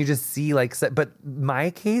 Like, and you just see like, but my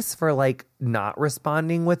case for like not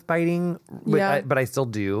responding with biting, but I still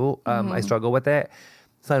do. I struggle with it.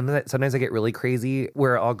 Sometimes I get really crazy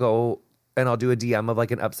where I'll go and I'll do a DM of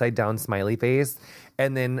like an upside down smiley face.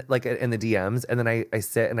 And then like in the DMs, and then I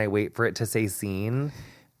sit and I wait for it to say seen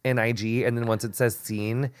in IG. And then once it says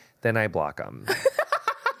seen, then I block them.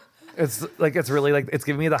 It's like, it's really like, it's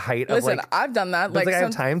giving me the height of like. Listen, I've done that. Like I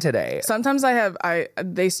have time today. Sometimes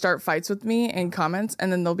they start fights with me in comments,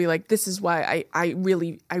 and then they'll be like, this is why I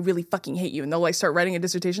really fucking hate you. And they'll like start writing a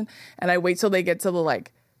dissertation, and I wait till they get to the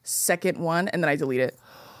like second one, and then I delete it.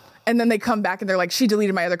 And then they come back and they're like, she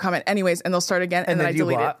deleted my other comment anyways, and they'll start again, and then I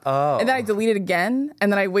delete it. Oh. And then I delete it again,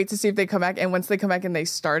 and then I wait to see if they come back, and once they come back and they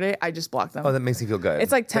start it, I just block them. Oh, that makes you feel good.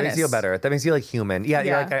 It's like tennis. That makes you feel better. That makes you like human. Yeah.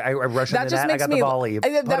 You're like, I rush into that, I got the volley.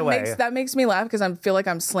 That makes me laugh because I feel like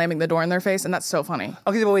I'm slamming the door in their face, and that's so funny.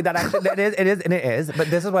 Okay, but wait, it is.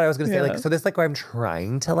 But this is what I was going to say. Like, so this is like where I'm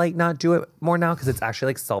trying to like not do it more now because it's actually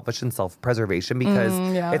like selfish and self-preservation because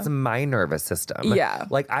it's my nervous system. Yeah.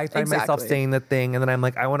 Like I find myself saying the thing, and then I'm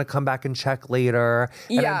like, I want to come back and check later.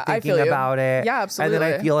 And I'm thinking about it. Yeah, absolutely. And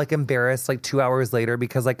then I feel like embarrassed like 2 hours later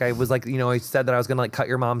because like I was like, I said that I was going to like cut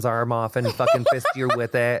your mom's arm off and fucking fist you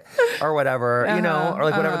with it or whatever, or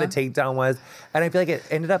like whatever the takedown was. And I feel like it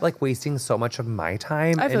ended up like wasting so much of my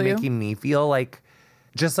time and making me feel like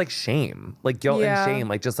just like shame, like guilt and shame,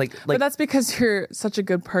 like just like. But that's because you're such a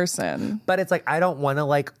good person. But it's like I don't want to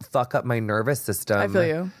like fuck up my nervous system. I feel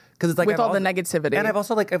you. Because it's like with all the negativity. And I've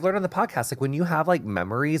also like I've learned on the podcast, like when you have like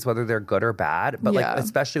memories, whether they're good or bad, but like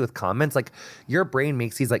especially with comments, like your brain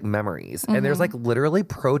makes these like memories. And there's like literally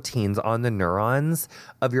proteins on the neurons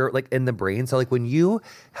of your like in the brain. So like when you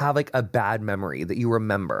have like a bad memory that you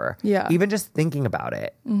remember, even just thinking about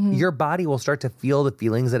it, your body will start to feel the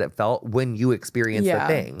feelings that it felt when you experienced the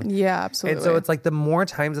thing. Yeah, absolutely. And so it's like the more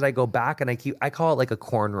times that I go back and I call it like a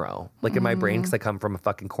cornrow, like in my brain, because I come from a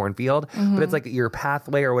fucking cornfield, but it's like your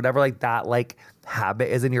pathway or whatever like that like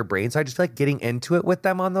habit is in your brain. So I just feel like getting into it with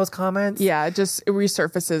them on those comments. Yeah, it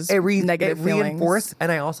resurfaces negative feelings. Reinforce.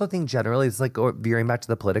 And I also think generally it's like veering back to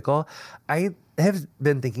the political. I have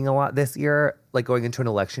been thinking a lot this year, like going into an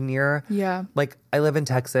election year. Yeah. Like I live in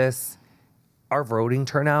Texas. Our voting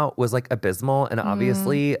turnout was like abysmal. And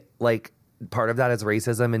obviously like part of that is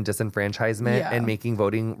racism and disenfranchisement and making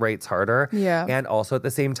voting rights harder. Yeah. And also at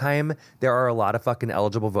the same time, there are a lot of fucking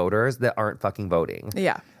eligible voters that aren't fucking voting.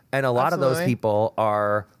 Yeah. And a lot of those people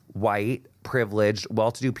are white, privileged,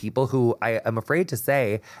 well-to-do people who I am afraid to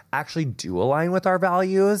say actually do align with our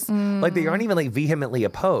values. Like they aren't even like vehemently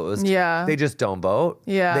opposed. Yeah. They just don't vote.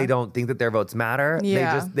 Yeah. They don't think that their votes matter.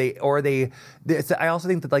 Yeah. I also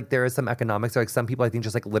think that like there is some economics, like some people I think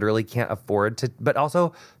just like literally can't afford to, but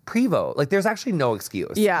also pre-vote. Like there's actually no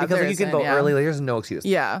excuse. Yeah. Because like, you can vote early, like, there's no excuse.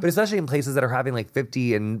 Yeah. But especially in places that are having like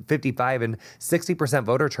 50 and 55 and 60%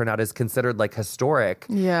 voter turnout is considered like historic.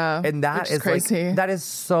 Yeah. And that is crazy. Like, that is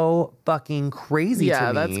so fucking crazy to me.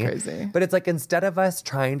 Yeah, that's crazy. But it's like instead of us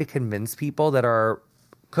trying to convince people that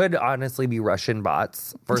could honestly be Russian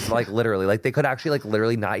bots, first like literally, like they could actually like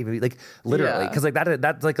literally not even be like literally, because like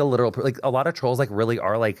that's like a literal, like a lot of trolls like really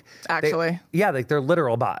are like actually, like they're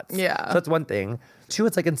literal bots. Yeah, so that's one thing. Two,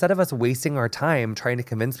 it's like instead of us wasting our time trying to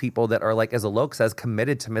convince people that are like, as Alok says,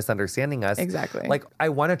 committed to misunderstanding us. Exactly. Like I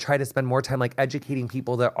want to try to spend more time like educating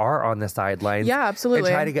people that are on the sidelines. Yeah,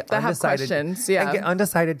 absolutely. And try to get undecided and get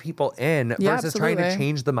undecided people in versus trying to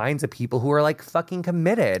change the minds of people who are like fucking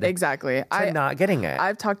committed. Exactly. To not getting it.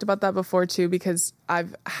 I've talked about that before too, because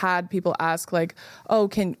I've had people ask like, oh,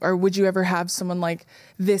 would you ever have someone like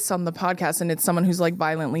this on the podcast? And it's someone who's like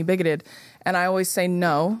violently bigoted. And I always say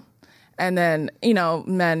no. And then,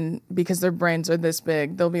 men, because their brains are this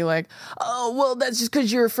big, they'll be like, oh, well, that's just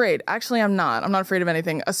because you're afraid. Actually, I'm not. I'm not afraid of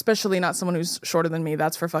anything, especially not someone who's shorter than me.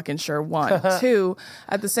 That's for fucking sure. One. Two,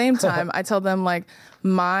 at the same time, I tell them, like,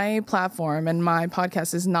 my platform and my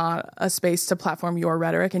podcast is not a space to platform your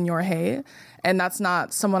rhetoric and your hate. And that's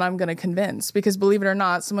not someone I'm going to convince. Because believe it or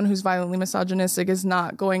not, someone who's violently misogynistic is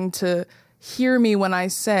not going to hear me when I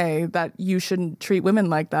say that you shouldn't treat women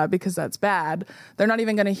like that because that's bad. They're not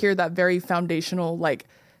even going to hear that very foundational, like,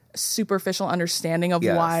 superficial understanding of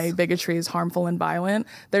why bigotry is harmful and violent.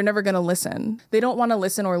 They're never going to listen. They don't want to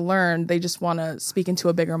listen or learn. They just want to speak into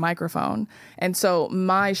a bigger microphone. And so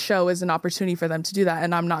my show is an opportunity for them to do that.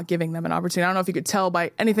 And I'm not giving them an opportunity. I don't know if you could tell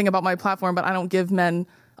by anything about my platform, but I don't give men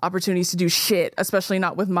opportunities to do shit, especially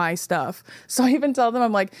not with my stuff. So I even tell them,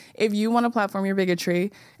 I'm like, if you want to platform your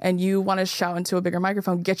bigotry and you want to shout into a bigger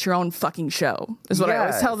microphone, get your own fucking show, is what I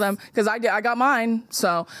always tell them. Because I got mine.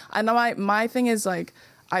 So I know my thing is, like,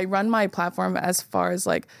 I run my platform as far as,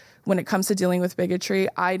 like, when it comes to dealing with bigotry,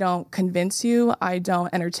 I don't convince you. I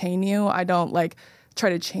don't entertain you. I don't, like, try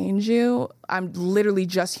to change you. I'm literally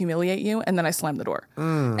just humiliate you, and then I slam the door.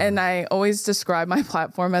 And I always describe my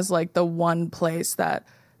platform as, like, the one place that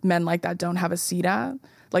men like that don't have a seat at.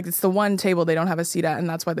 Like, it's the one table they don't have a seat at, and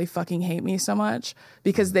that's why they fucking hate me so much,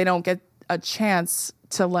 because they don't get a chance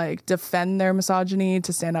to, like, defend their misogyny,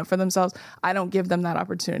 to stand up for themselves. I don't give them that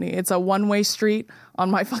opportunity. It's a one-way street on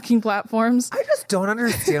my fucking platforms. I just don't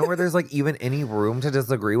understand where there's, like, even any room to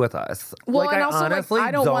disagree with us. Well, like, and I also, honestly like,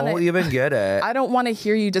 I don't even get it. I don't want to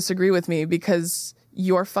hear you disagree with me because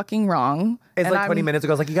you're fucking wrong. It's like 20 minutes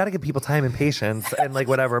ago. It's like, you got to give people time and patience and, like,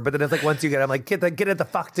 whatever. But then it's like, once you get, I'm like, get it the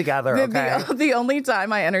fuck together, okay? The only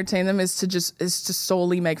time I entertain them is to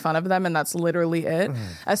solely make fun of them, and that's literally it.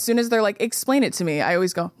 As soon as they're like, explain it to me, I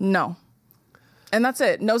always go, no. And that's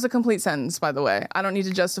it. No's a complete sentence, by the way. I don't need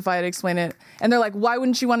to justify it, explain it. And they're like, why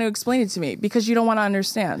wouldn't you want to explain it to me? Because you don't want to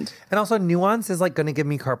understand. And also, nuance is, like, going to give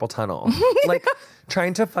me carpal tunnel. Like,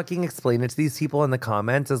 trying to fucking explain it to these people in the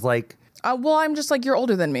comments is like, well, I'm just like, you're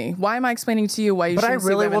older than me. Why am I explaining to you why you shouldn't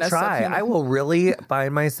see women as subhuman? But I really will try. I will really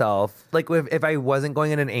find myself, like, if I wasn't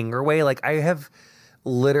going in an anger way, like, I have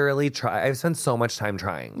literally tried. I've spent so much time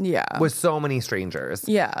trying. Yeah. With so many strangers.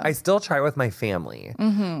 Yeah. I still try with my family.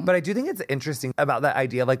 But I do think it's interesting about that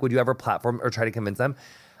idea of, like, would you ever platform or try to convince them?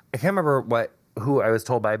 I can't remember who I was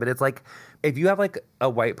told by, but it's like, if you have, like, a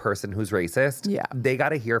white person who's racist, they got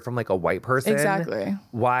to hear from, like, a white person. Exactly.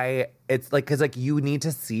 Why it's like, because, like, you need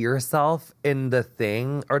to see yourself in the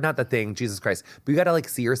thing, or not the thing, Jesus Christ, but you got to, like,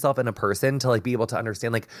 see yourself in a person to, like, be able to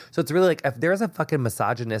understand. Like, so it's really like, if there's a fucking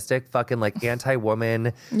misogynistic, fucking, like,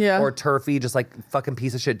 anti-woman or turfy, just, like, fucking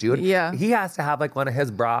piece of shit dude, he has to have, like, one of his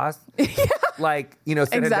bras. Like, sit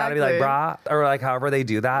him down and be like, brah, or, like, however they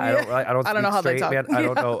do that. I don't know how they talk. Man. I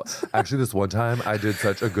don't know. Actually, this one time I did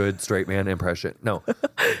such a good straight man impression. No.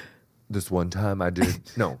 This one time I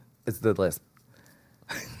did. No, it's the lisp.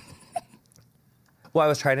 Well, I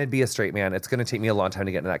was trying to be a straight man. It's going to take me a long time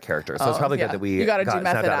to get into that character. So it's probably good that you got to do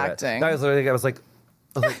method acting. I was like,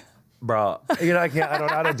 bro, I don't know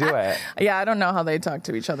how to do it. Yeah, I don't know how they talk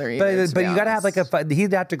to each other either. But you got to have, like,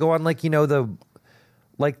 he'd have to go on, like,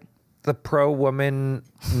 the pro woman,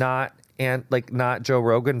 not Joe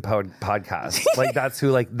Rogan podcast. Like, that's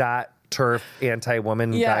who, like, that turf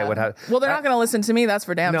anti-woman guy would have. Well, they're not going to listen to me. That's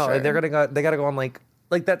for damn sure. No, they're going to go. They got to go on, like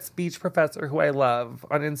that speech professor who I love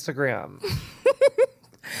on Instagram.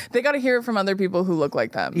 They got to hear it from other people who look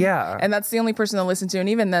like them. Yeah. And that's the only person they'll listen to. And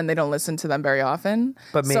even then, they don't listen to them very often.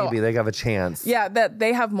 But maybe they have a chance. Yeah, that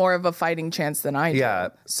they have more of a fighting chance than I do. Yeah.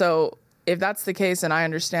 So if that's the case and I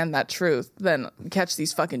understand that truth, then catch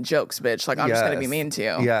these fucking jokes, bitch. Like, I'm just going to be mean to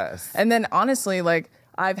you. Yes. And then, honestly, like,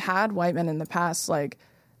 I've had white men in the past, like,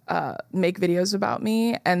 make videos about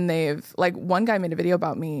me, and they've, like, one guy made a video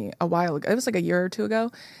about me a while ago. It was like a year or two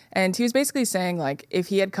ago, and he was basically saying, like, if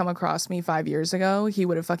he had come across me 5 years ago, he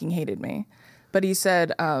would have fucking hated me. But he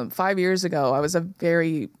said 5 years ago I was a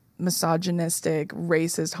very misogynistic,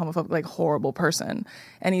 racist, homophobic, like, horrible person.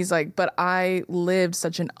 And he's like, but I lived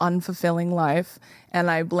such an unfulfilling life,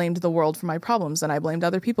 and I blamed the world for my problems, and I blamed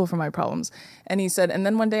other people for my problems. And he said, and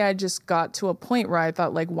then one day I just got to a point where I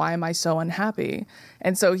thought, like, why am I so unhappy?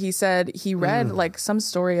 And so he said he read like some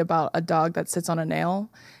story about a dog that sits on a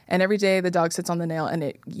nail, and every day the dog sits on the nail and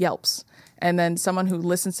it yelps. And then someone who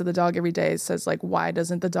listens to the dog every day says, like, why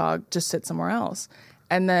doesn't the dog just sit somewhere else?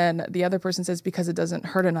 And then the other person says, because it doesn't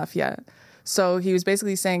hurt enough yet. So he was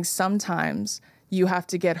basically saying sometimes you have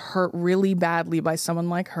to get hurt really badly by someone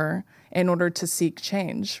like her in order to seek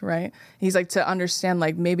change, right? He's like, to understand,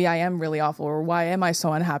 like, maybe I am really awful, or why am I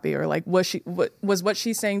so unhappy? Or, like, was what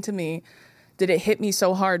she's saying to me, did it hit me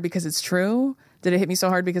so hard because it's true? Did it hit me so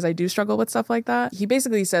hard because I do struggle with stuff like that? He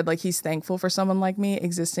basically said like he's thankful for someone like me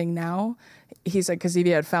existing now. He said because if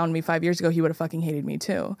he had found me 5 years ago, he would have fucking hated me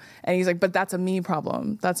too. And he's like, but that's a me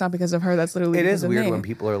problem. That's not because of her. That's literally because of me. It is weird when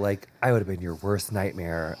people are like, I would have been your worst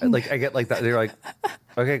nightmare. Like I get like that. They're like,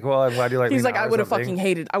 okay, cool. I'm glad you like me. He's like, I would have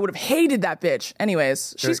hated that bitch.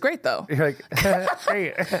 Anyways, she's great though. You're like,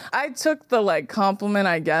 hey. I took the like compliment,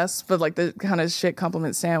 I guess, but like the kind of shit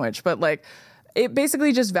compliment sandwich. But like, it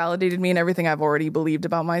basically just validated me in everything I've already believed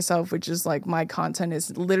about myself, which is like my content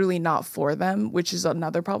is literally not for them, which is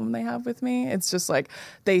another problem they have with me. It's just like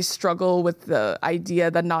they struggle with the idea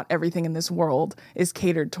that not everything in this world is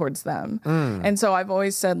catered towards them. And so I've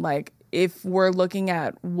always said like, if we're looking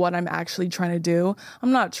at what I'm actually trying to do,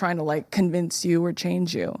 I'm not trying to like convince you or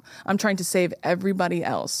change you. I'm trying to save everybody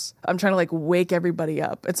else. I'm trying to like wake everybody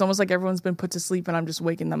up. It's almost like everyone's been put to sleep and I'm just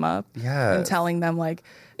waking them up and telling them like,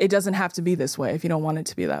 it doesn't have to be this way if you don't want it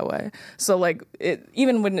to be that way. So like,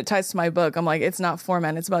 even when it ties to my book, I'm like, it's not for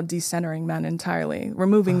men. It's about decentering men entirely,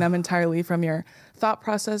 removing them entirely from your thought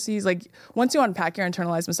processes. Like once you unpack your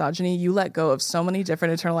internalized misogyny, you let go of so many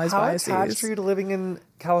different internalized biases. How attached are you to living in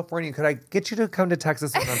California? Could I get you to come to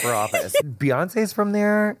Texas and run for office? Beyonce's from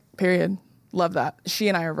there. Period. Love that. She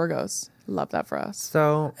and I are Virgos. Love that for us.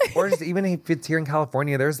 So, or just even if it's here in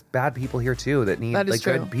California, there's bad people here too that need like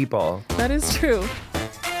good people. That is true.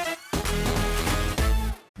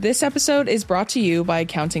 This episode is brought to you by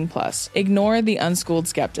Accounting Plus. Ignore the unschooled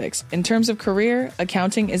skeptics. In terms of career,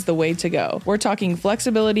 accounting is the way to go. We're talking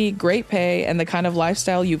flexibility, great pay, and the kind of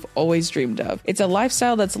lifestyle you've always dreamed of. It's a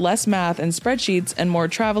lifestyle that's less math and spreadsheets and more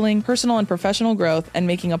traveling, personal and professional growth, and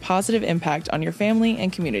making a positive impact on your family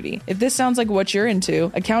and community. If this sounds like what you're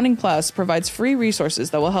into, Accounting Plus provides free resources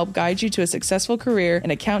that will help guide you to a successful career in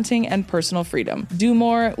accounting and personal freedom. Do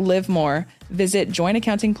more, live more. Visit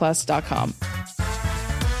joinaccountingplus.com.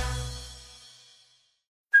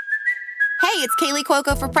 Hey, it's Kaylee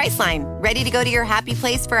Cuoco for Priceline. Ready to go to your happy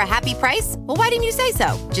place for a happy price? Well, why didn't you say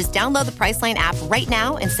so? Just download the Priceline app right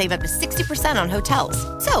now and save up to 60% on hotels.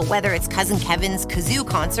 So whether it's Cousin Kevin's Kazoo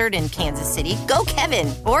Concert in Kansas City, go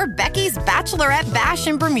Kevin, or Becky's Bachelorette Bash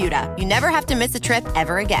in Bermuda, you never have to miss a trip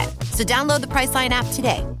ever again. So download the Priceline app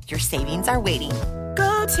today. Your savings are waiting.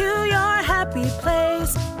 Go to your happy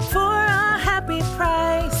place for a happy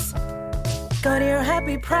price. Go to your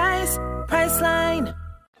happy price, Priceline.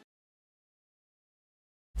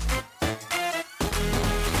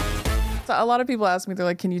 A lot of people ask me, they're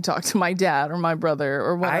like, can you talk to my dad or my brother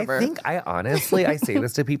or whatever? I think I say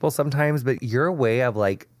this to people sometimes, but your way of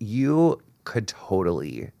like, you could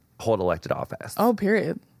totally hold elected office. Oh,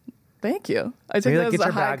 period. Thank you. I take that as get a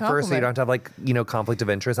your high bag compliment. first so you don't have like, conflict of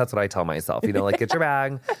interest. That's what I tell myself. Like get your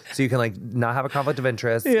bag so you can like not have a conflict of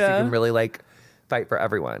interest. So you can really like fight for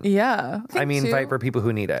everyone. Yeah. I mean, fight for people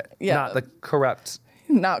who need it. Yeah. Not the corrupt.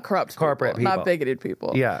 Not corrupt corporate people. Not bigoted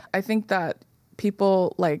people. Yeah. I think that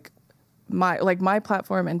people like my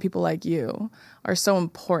platform and people like you are so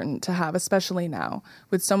important to have, especially now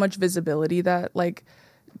with so much visibility that like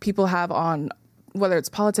people have on whether it's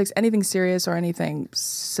politics, anything serious or anything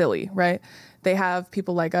silly, right? They have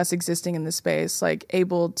people like us existing in the space, like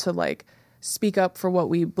able to like speak up for what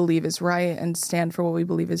we believe is right and stand for what we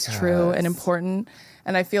believe is true and important.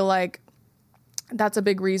 And I feel like that's a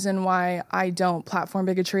big reason why I don't platform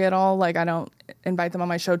bigotry at all. Like I don't invite them on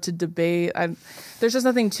my show to debate. There's just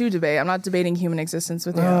nothing to debate. I'm not debating human existence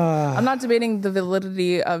with you. I'm not debating the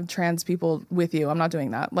validity of trans people with you. I'm not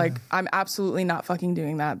doing that. Like I'm absolutely not fucking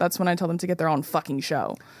doing that. That's when I tell them to get their own fucking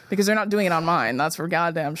show because they're not doing it on mine. That's for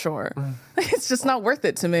goddamn sure. It's just not worth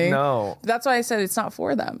it to me. No. That's why I said it's not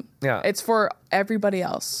for them. Yeah. It's for everybody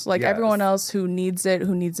else. Like everyone else who needs it,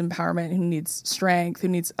 who needs empowerment, who needs strength, who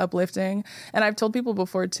needs uplifting. And I've told people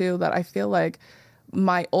before too that I feel like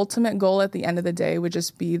my ultimate goal at the end of the day would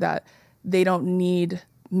just be that they don't need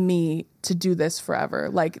me to do this forever.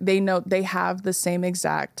 Like they know they have the same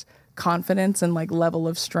exact confidence and like level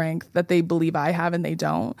of strength that they believe I have and they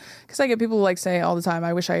don't. Because I get people who like say all the time,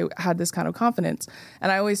 I wish I had this kind of confidence. And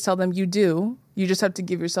I always tell them, you do. You just have to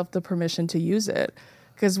give yourself the permission to use it.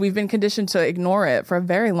 Because we've been conditioned to ignore it for a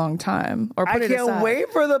very long time. Or put it aside. I can't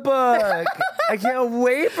wait for the book. I can't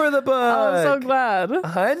wait for the book. I'm so glad.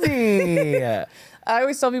 Honey. I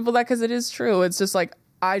always tell people that because it is true. It's just like,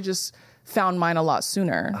 I just found mine a lot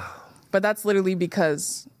sooner. But that's literally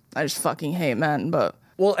because I just fucking hate men. But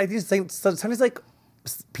well, I just think sometimes like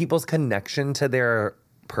people's connection to their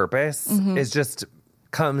purpose is just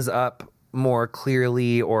comes up more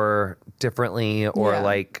clearly or differently or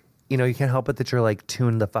like, you can't help it that you're like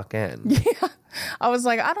tuned the fuck in. Yeah. I was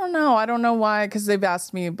like, I don't know. I don't know why. Because they've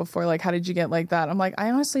asked me before, like, how did you get like that? I'm like, I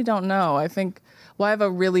honestly don't know. I think, well, I have a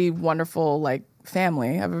really wonderful, like, family.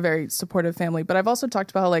 I have a very supportive family. But I've also talked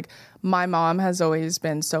about how, like, my mom has always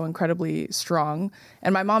been so incredibly strong.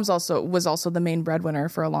 And my mom's was also the main breadwinner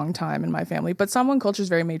for a long time in my family. But Samoan culture is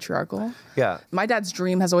very matriarchal. Yeah. My dad's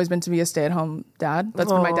dream has always been to be a stay-at-home dad.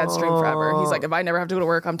 That's been my dad's dream forever. He's like, if I never have to go to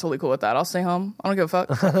work, I'm totally cool with that. I'll stay home. I don't give a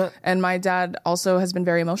fuck. And my dad also has been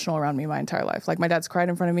very emotional around me my entire life. Like, my dad's cried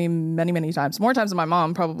in front of me many, many times. More times than my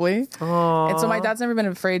mom, probably. Aww. And so my dad's never been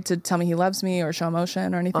afraid to tell me he loves me or show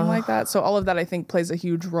emotion or anything like that. So all of that, I think, plays a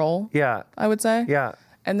huge role. Yeah. I would say. Yeah.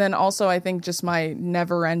 And then also, I think just my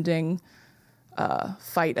never-ending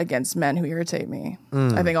fight against men who irritate me.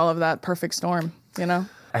 I think all of that perfect storm, you know?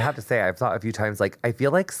 I have to say, I've thought a few times, like, I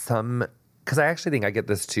feel like because I actually think I get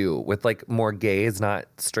this too with, like, more gays, not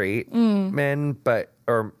straight men, but,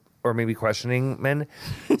 or maybe questioning men.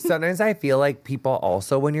 Sometimes I feel like people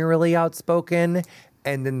also, when you're really outspoken,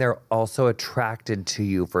 and then they're also attracted to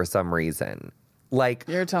you for some reason. Like,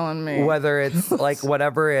 you're telling me whether it's like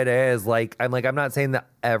whatever it is, like I'm not saying that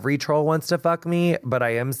every troll wants to fuck me, but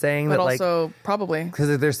I am saying but that also, like probably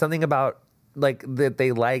because there's something about like that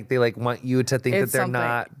they want you to think it's that they're something.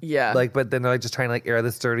 not like, but then they're like just trying to like air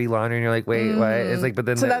this dirty laundry and you're like, wait, what? It's like, but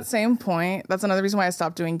then to that same point, that's another reason why I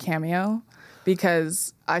stopped doing Cameo,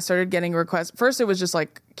 because I started getting requests. First it was just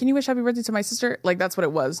like, can you wish happy birthday to my sister? Like, that's what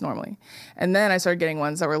it was normally. And then I started getting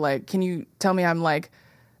ones that were like, can you tell me I'm like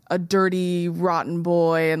a dirty, rotten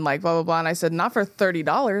boy and like blah, blah, blah. And I said, not for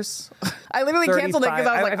 $30. I literally canceled it because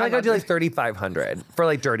I was like, I feel like I'd do like $3,500 for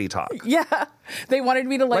like dirty talk. Yeah. They wanted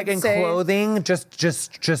me to like in say, clothing, just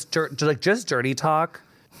dirty talk.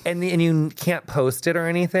 And you can't post it or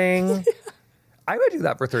anything. I would do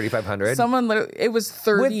that for $3,500. Someone literally, it was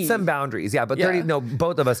 $30 with some boundaries, yeah. But 30, no,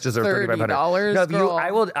 both of us deserve $3,500. No, girl.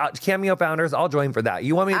 I will Cameo founders. I'll join for that.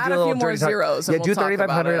 You want me to add do a little few more dirty zeros? talk? Yeah, we'll do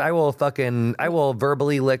 $3,500. I will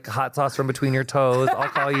verbally lick hot sauce from between your toes. I'll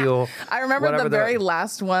call you. I remember the very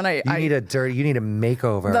last one. You need a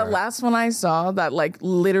makeover. The last one I saw that like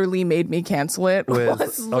literally made me cancel it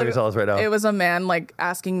was you tell us right now. It was a man like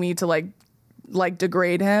asking me to like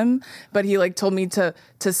degrade him, but he like told me to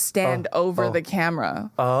stand over the camera.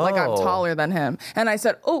 Like I'm taller than him. And I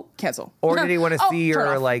said, cancel. Or did he want to see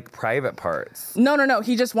your like private parts? No.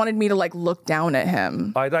 He just wanted me to like look down at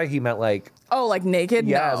him. I thought he meant like, like naked?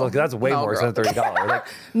 Yeah, no. That's way more than $30. Like,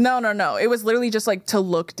 No. It was literally just like to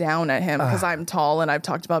look down at him because I'm tall and I've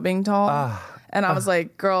talked about being tall. And I was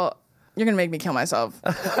like, girl, you're going to make me kill myself.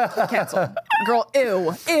 Cancel. Girl,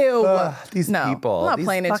 ew. These people. I'm not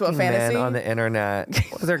playing into a fantasy. Men on the internet.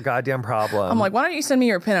 What's their goddamn problem? I'm like, why don't you send me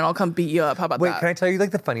your pin and I'll come beat you up? How about that? Wait, can I tell you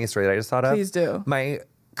like the funniest story that I just thought of? Please do. My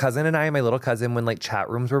cousin and I, my little cousin, when like chat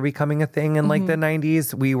rooms were becoming a thing in like the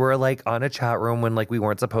 90s, we were like on a chat room when like we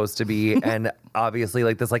weren't supposed to be. And obviously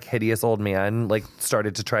like this like hideous old man like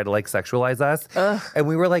started to try to like sexualize us. And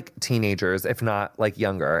we were like teenagers, if not like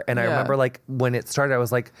younger. And I remember like when it started, I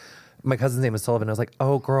was like, my cousin's name is Sullivan. I was like,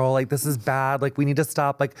 oh, girl, like, this is bad. Like, we need to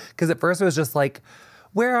stop. Like, because at first it was just like,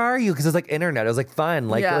 where are you? Because it was like internet. It was like fun.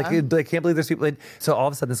 Like, I can't believe there's people. So all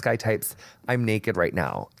of a sudden this guy types, I'm naked right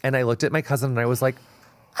now. And I looked at my cousin and I was like,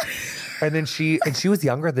 and then she was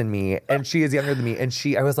younger than me. And she is younger than me. And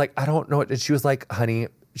I was like, I don't know. And she was like, honey.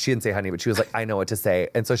 She didn't say honey, but she was like, I know what to say.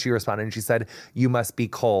 And so she responded and she said, you must be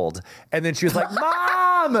cold. And then she was like,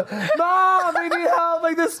 Mom, we need help.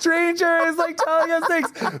 Like, the stranger is like telling us things.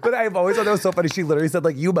 But I've always thought that was so funny. She literally said,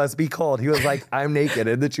 like, you must be cold. He was like, I'm naked.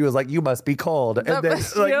 And then she was like, you must be cold. And then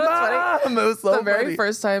like, Mom, it was so the very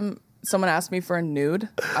first time someone asked me for a nude,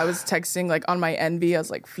 I was texting like on my Envy. I was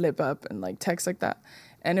like flip up and like text like that.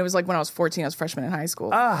 And it was like when I was 14, I was a freshman in high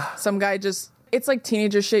school. Some guy it's like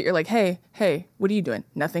teenager shit. You're like, hey, what are you doing?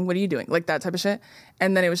 Nothing. What are you doing? Like that type of shit.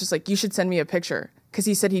 And then it was just like, you should send me a picture. Because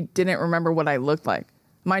he said he didn't remember what I looked like.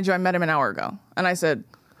 Mind you, I met him an hour ago. And I said,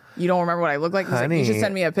 you don't remember what I look like? He's like, you should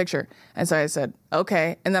send me a picture. And so I said,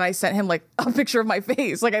 okay. And then I sent him like a picture of my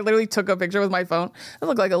face. Like I literally took a picture with my phone. It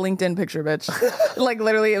looked like a LinkedIn picture, bitch. Like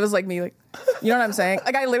literally it was like me, like, you know what I'm saying?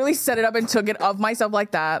 Like I literally set it up and took it of myself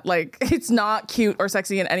like that. Like it's not cute or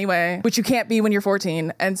sexy in any way, which you can't be when you're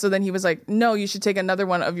 14. And so then he was like, no, you should take another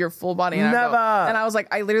one of your full body. And Never. And I was like,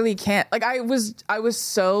 I literally can't. Like I was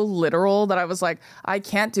so literal that I was like, I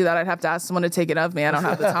can't do that. I'd have to ask someone to take it of me. I don't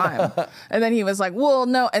have the time. And then he was like, well,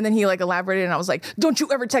 no. And then he like elaborated and I was like, don't you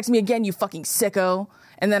ever text me again, you fucking sicko.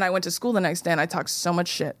 And then I went to school the next day and I talked so much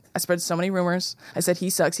shit. I spread so many rumors. I said,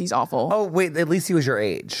 he sucks. He's awful. Oh, wait. At least he was your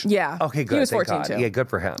age. Yeah. Okay, good. He was 14 too. Yeah, good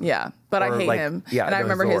for him. Yeah. But I hate him. Yeah, and I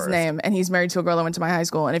remember his name. And he's married to a girl that went to my high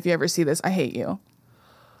school. And if you ever see this, I hate you.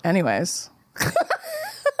 Anyways.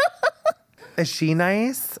 Is she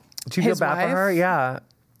nice? Do you His feel bad for wife? her? Yeah.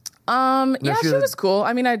 Yeah, she she was- was cool.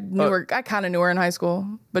 I mean, I kind of knew her in high school,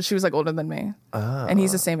 but she was like older than me. And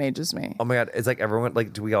he's the same age as me. Oh my God. It's like everyone,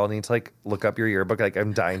 like, do we all need to like look up your yearbook? Like,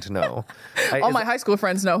 I'm dying to know. All my high school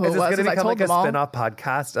friends know who Is it this was going to because I become told like a them all. spin-off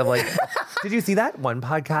podcast of like, did you see that one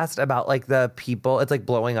podcast about like the people, it's like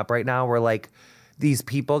blowing up right now where like these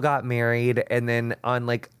people got married and then on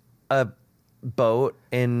like a boat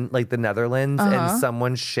in like the Netherlands and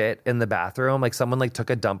someone shit in the bathroom. Like someone like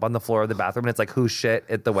took a dump on the floor of the bathroom and it's like who shit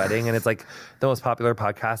at the wedding and it's like the most popular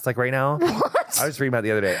podcast like right now. What? I was reading about it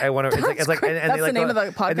the other day. I want to. It's like and That's they like the name go, of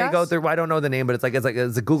the and they go podcast? through. I don't know the name, but it's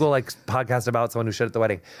a Google like podcast about someone who shit at the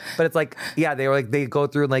wedding. But it's like they were like they go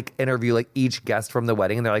through and like interview like each guest from the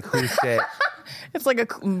wedding and they're like who shit. It's like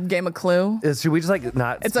a game of Clue. Should we just like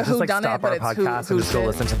not? It's a just like whodunit, stop but our it's who- podcast who and just go shit.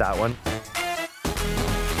 listen to that one.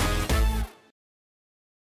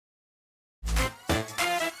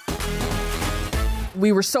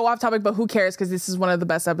 We were so off topic, but who cares? Because this is one of the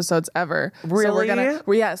best episodes ever. So Really?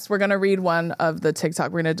 we're gonna read one of the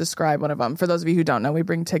TikTok. We're gonna describe one of them. For those of you who don't know, we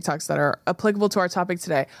bring TikToks that are applicable to our topic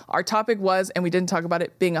today. Our topic was, and we didn't talk about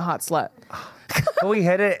it, being a hot slut. But we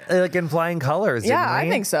hit it like in flying colors. Yeah, didn't we? I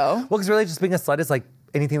think so. Well, because really, just being a slut is like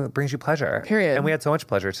anything that brings you pleasure. Period. And we had so much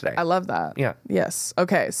pleasure today. I love that. Yeah. Yes.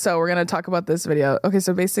 Okay. So we're going to talk about this video. Okay.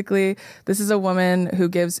 So basically, this is a woman who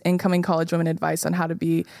gives incoming college women advice on how to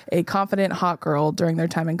be a confident hot girl during their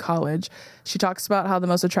time in college. She talks about how the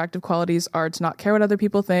most attractive qualities are to not care what other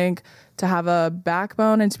people think, to have a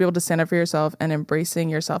backbone and to be able to stand up for yourself and embracing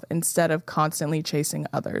yourself instead of constantly chasing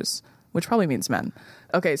others, which probably means men.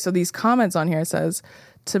 Okay. So these comments on here says,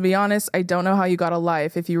 to be honest, I don't know how you got a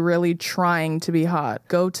life if you're really trying to be hot.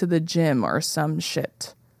 Go to the gym or some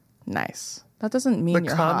shit. Nice. That doesn't mean the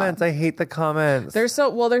you're comments, hot. I hate the comments. There's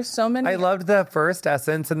so many. I loved the first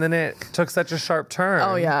essence and then it took such a sharp turn.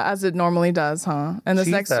 Oh yeah, as it normally does, huh? And this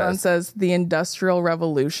next Jesus. one says the Industrial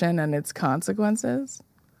Revolution and its consequences.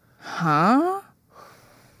 Huh?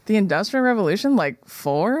 The Industrial Revolution, like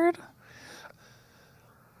Ford?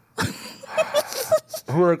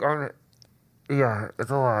 Who like aren't. Yeah, it's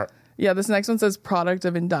a lot. Yeah, this next one says product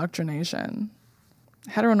of indoctrination.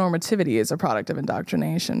 Heteronormativity is a product of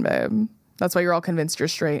indoctrination, babe. That's why you're all convinced you're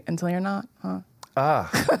straight until you're not, huh?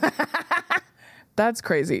 That's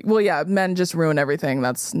crazy. Well, yeah, men just ruin everything.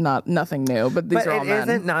 That's nothing new, but these are all men. But it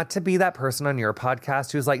isn't not to be that person on your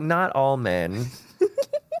podcast who's like, not all men.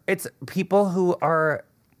 It's people who are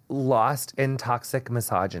lost in toxic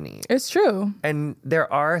misogyny. It's true. And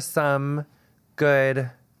there are some good...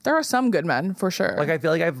 There are some good men, for sure. Like, I feel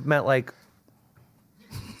like I've met, like,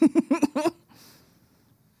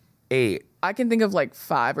 8. I can think of like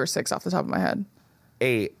 5 or 6 off the top of my head.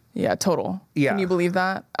 8. Yeah, total. Yeah. Can you believe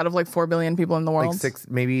that? Out of like 4 billion people in the world? Like 6,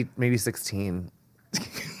 maybe 16.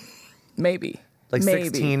 Maybe. Like Maybe.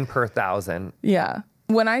 16 per 1,000. Yeah.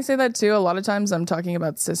 When I say that too, a lot of times I'm talking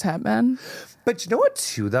about cishet men. But you know what,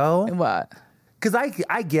 too, though? What? Because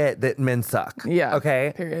I get that men suck. Yeah,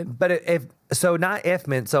 Okay? period. But so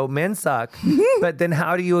men suck. But then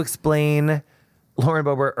how do you explain Lauren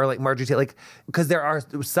Boebert or like Marjorie Taylor? Like, because there are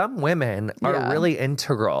some women are Yeah. really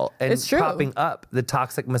integral in It's true. propping up the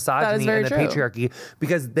toxic misogyny very and the true. patriarchy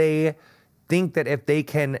because they think that if they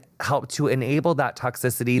can help to enable that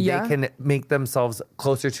toxicity, Yeah. they can make themselves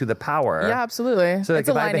closer to the power. Yeah, absolutely. So, like, it's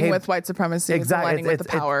if I aligning behave- with white supremacy. It's Exactly. aligning with the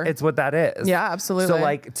power. It's what that is. Yeah, absolutely. So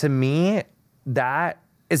like to me, that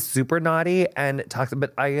is super naughty and toxic.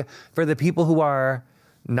 But for the people who are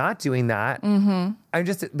not doing that, Mm-hmm. I'm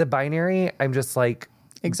just the binary. I'm just like,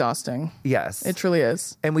 Exhausting. yes, It truly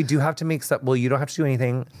is. and we do have to make some. Well, you don't have to do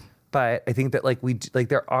anything, but I think that like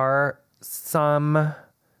there are some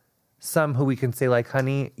who we can say like,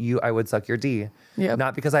 honey, I would suck your D. Yep.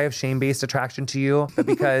 Not because I have shame-based attraction to you, but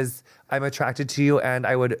because I'm attracted to you and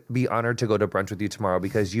I would be honored to go to brunch with you tomorrow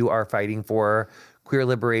because you are fighting for queer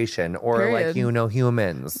liberation or Period. like,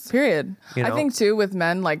 humans. Period. You know? I think too with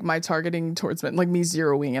men, like my targeting towards men, like me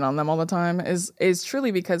zeroing in on them all the time is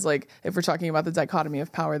truly because like if we're talking about the dichotomy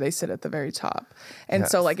of power, they sit at the very top. And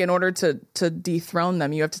so Yes. like in order to dethrone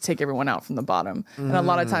them, you have to take everyone out from the bottom. And a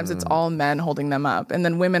lot of times it's all men holding them up and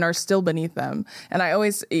then women are still beneath them. And I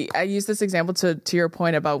use this example to your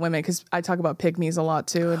point about women because I talk about pygmies a lot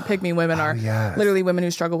too. And pygmy women are yes. literally women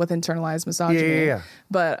who struggle with internalized misogyny. Yeah.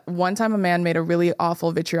 But one time a man made a really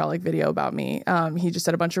awful vitriolic video about me. He just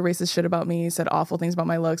said a bunch of racist shit about me, said awful things about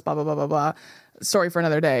my looks, blah, blah, blah, blah, blah. Story for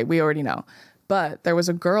another day. We already know. But there was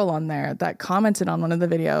a girl on there that commented on one of the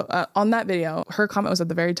video. On that video, her comment was at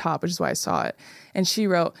the very top, which is why I saw it. And she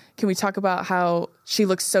wrote, can we talk about how she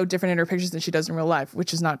looks so different in her pictures than she does in real life,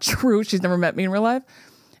 which is not true. She's never met me in real life.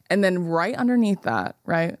 And then right underneath that,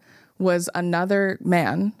 right, was another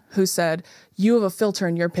man who said, "You have a filter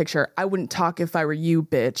in your picture. I wouldn't talk if I were you,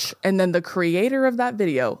 bitch." And then the creator of that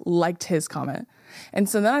video liked his comment. And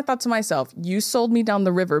so then I thought to myself, you sold me down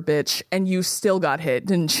the river, bitch, and you still got hit,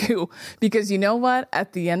 didn't you? Because you know what?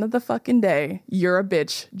 At the end of the fucking day, you're a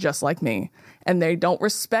bitch just like me. And they don't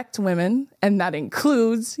respect women, and that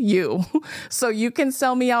includes you. So you can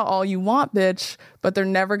sell me out all you want, bitch, but they're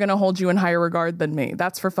never going to hold you in higher regard than me.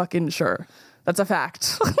 That's for fucking sure. That's a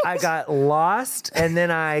fact. I got lost and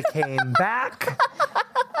then I came back.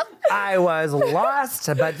 I was lost,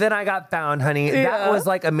 but then I got found, honey. Yeah. That was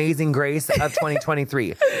like Amazing Grace of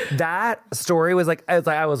 2023. That story was like,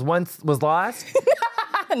 I was once lost.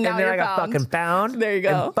 And then I got fucking found. There you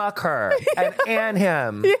go. And fuck her. And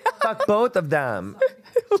him. Yeah. Fuck both of them.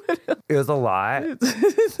 It was a lot.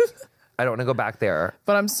 I don't want to go back there.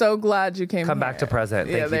 But I'm so glad you came Come here. back to present.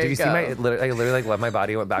 Thank Yeah, you. there Did you see go. my, I literally like left my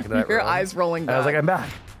body and went back into that Your room. eyes rolling And I was like, back. I'm back.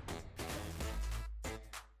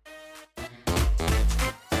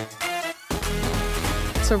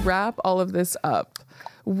 To wrap all of this up,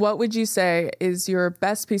 what would you say is your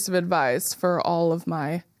best piece of advice for all of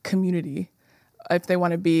my community if they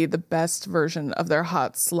want to be the best version of their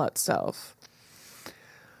hot slut self?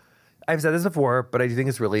 I've said this before, but I do think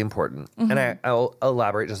it's really important. And I'll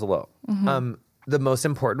elaborate just a little. The most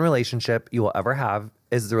important relationship you will ever have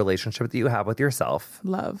is the relationship that you have with yourself.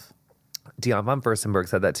 Love. Dion von Furstenberg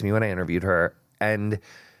said that to me when I interviewed her. And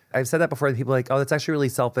I've said that before. And people are like, oh, that's actually really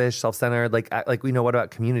selfish, self-centered. Like we know what about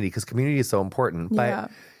community? Because community is so important. Yeah.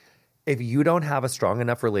 But if you don't have a strong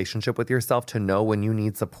enough relationship with yourself to know when you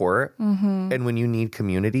need support and when you need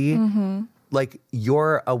community, like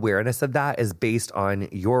your awareness of that is based on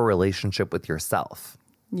your relationship with yourself.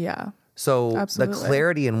 Yeah. So Absolutely. the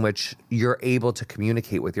clarity in which you're able to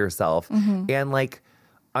communicate with yourself and like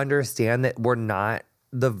understand that we're not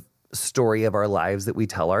the story of our lives that we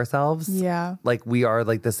tell ourselves. Yeah. Like we are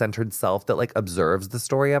like the centered self that like observes the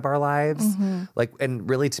story of our lives. Like, and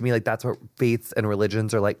really to me, like that's what faiths and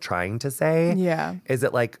religions are like trying to say. Yeah. Is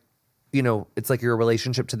it like, you know, it's like your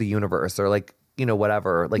relationship to the universe or like, you know,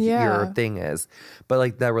 whatever, like your thing is. But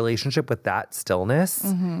like the relationship with that stillness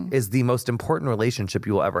is the most important relationship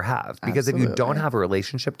you will ever have. Because if you don't have a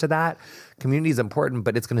relationship to that, community is important,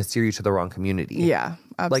 but it's going to steer you to the wrong community. Yeah,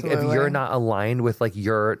 absolutely. Like if you're not aligned with like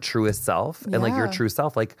your truest self and like your Yeah. true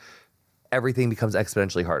self, like everything becomes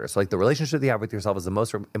exponentially harder. So like the relationship that you have with yourself is the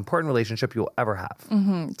most important relationship you'll ever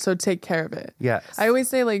have. So take care of it. Yes. I always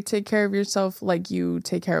say, like, take care of yourself like you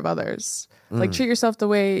take care of others. Like, treat yourself the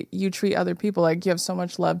way you treat other people. Like, you have so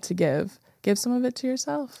much love to give. Give some of it to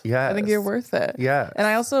yourself. I think Yes. you're worth it. Yes. And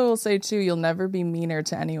I also will say, too, you'll never be meaner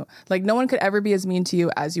to anyone. Like, no one could ever be as mean to you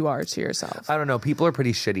as you are to yourself. I don't know. People are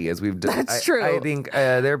pretty shitty as we've done. That's true. I think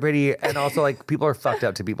they're pretty, and also like people are fucked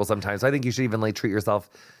up to people sometimes. So I think you should even like treat yourself,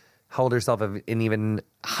 hold yourself in even,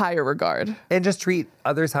 Higher regard. and just treat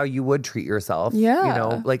others how you would treat yourself. Yeah, You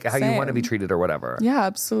know, like how you want to be same. treated or whatever. Yeah,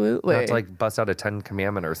 absolutely. Not to like bust out a 10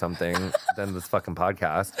 commandment or something than this fucking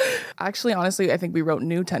podcast. Actually, honestly, I think we wrote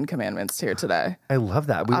new 10 commandments here today. I love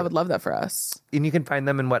that. I would love that for us. And you can find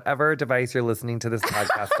them in whatever device you're listening to this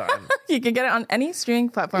podcast on. You can get it on any streaming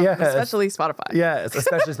platform, Yes. especially Spotify. Yes,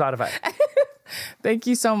 especially Spotify. Thank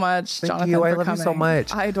you so much, Thank Jonathan, you. I for love coming. you so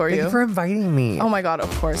much. I adore Thank you. you for inviting me. Oh my God, of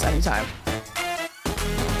course, anytime.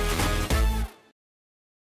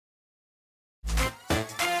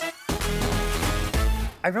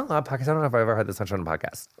 I've done a lot of podcasts. I don't know if I've ever had this much on a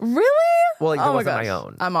podcast. Really? Well, like, that oh my wasn't my gosh.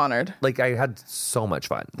 own. I'm honored. Like, I had so much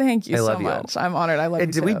fun. Thank you I so love you. much. I'm honored. I love you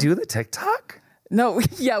And did we too. do the TikTok? No,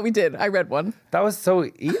 yeah, we did. I read one. That was so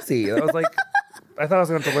easy. That was like, I thought I was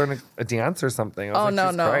going to have to learn a dance or something. I was Oh, like, no,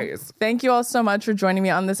 Jesus no. Christ. Thank you all so much for joining me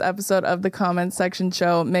on this episode of the Comment Section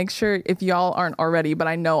Show. Make sure, if y'all aren't already, but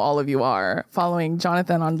I know all of you are, following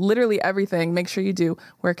Jonathan on literally everything, make sure you do.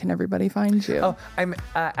 Where can everybody find you? Oh, I'm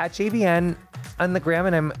at JVN on the gram,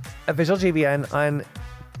 and I'm official JVN on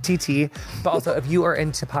TT. But also, if you are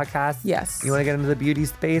into podcasts, Yes. you want to get into the beauty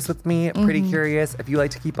space with me, Pretty Curious. If you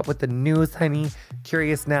like to keep up with the news, honey,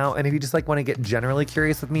 Curious Now. And if you just like want to get generally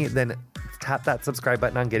curious with me, then tap that subscribe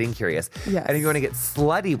button on Getting Curious. Yes. And if you want to get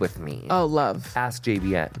slutty with me, Oh, love. ask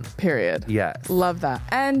JVN. Period. Yes. Love that.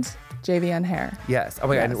 And JVN hair. Yes. Oh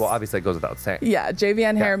my God. Yes. Well, obviously it goes without saying. Yeah,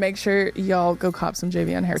 JVN hair. Yeah. Make sure y'all go cop some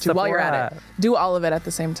JVN hair too while you're at it. Sephora. Do all of it at the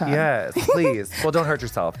same time. Yes, please. Well, don't hurt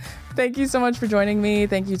yourself. Thank you so much for joining me.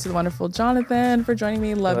 Thank you to the wonderful Jonathan for joining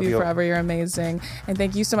me. Love Love you you. forever. You're amazing. And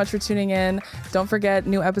thank you so much for tuning in. Don't forget,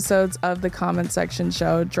 new episodes of the Comment Section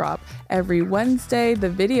Show drop every Wednesday. The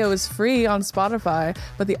video is free on Spotify,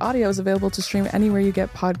 but the audio is available to stream anywhere you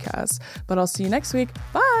get podcasts. But I'll see you next week.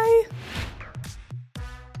 Bye.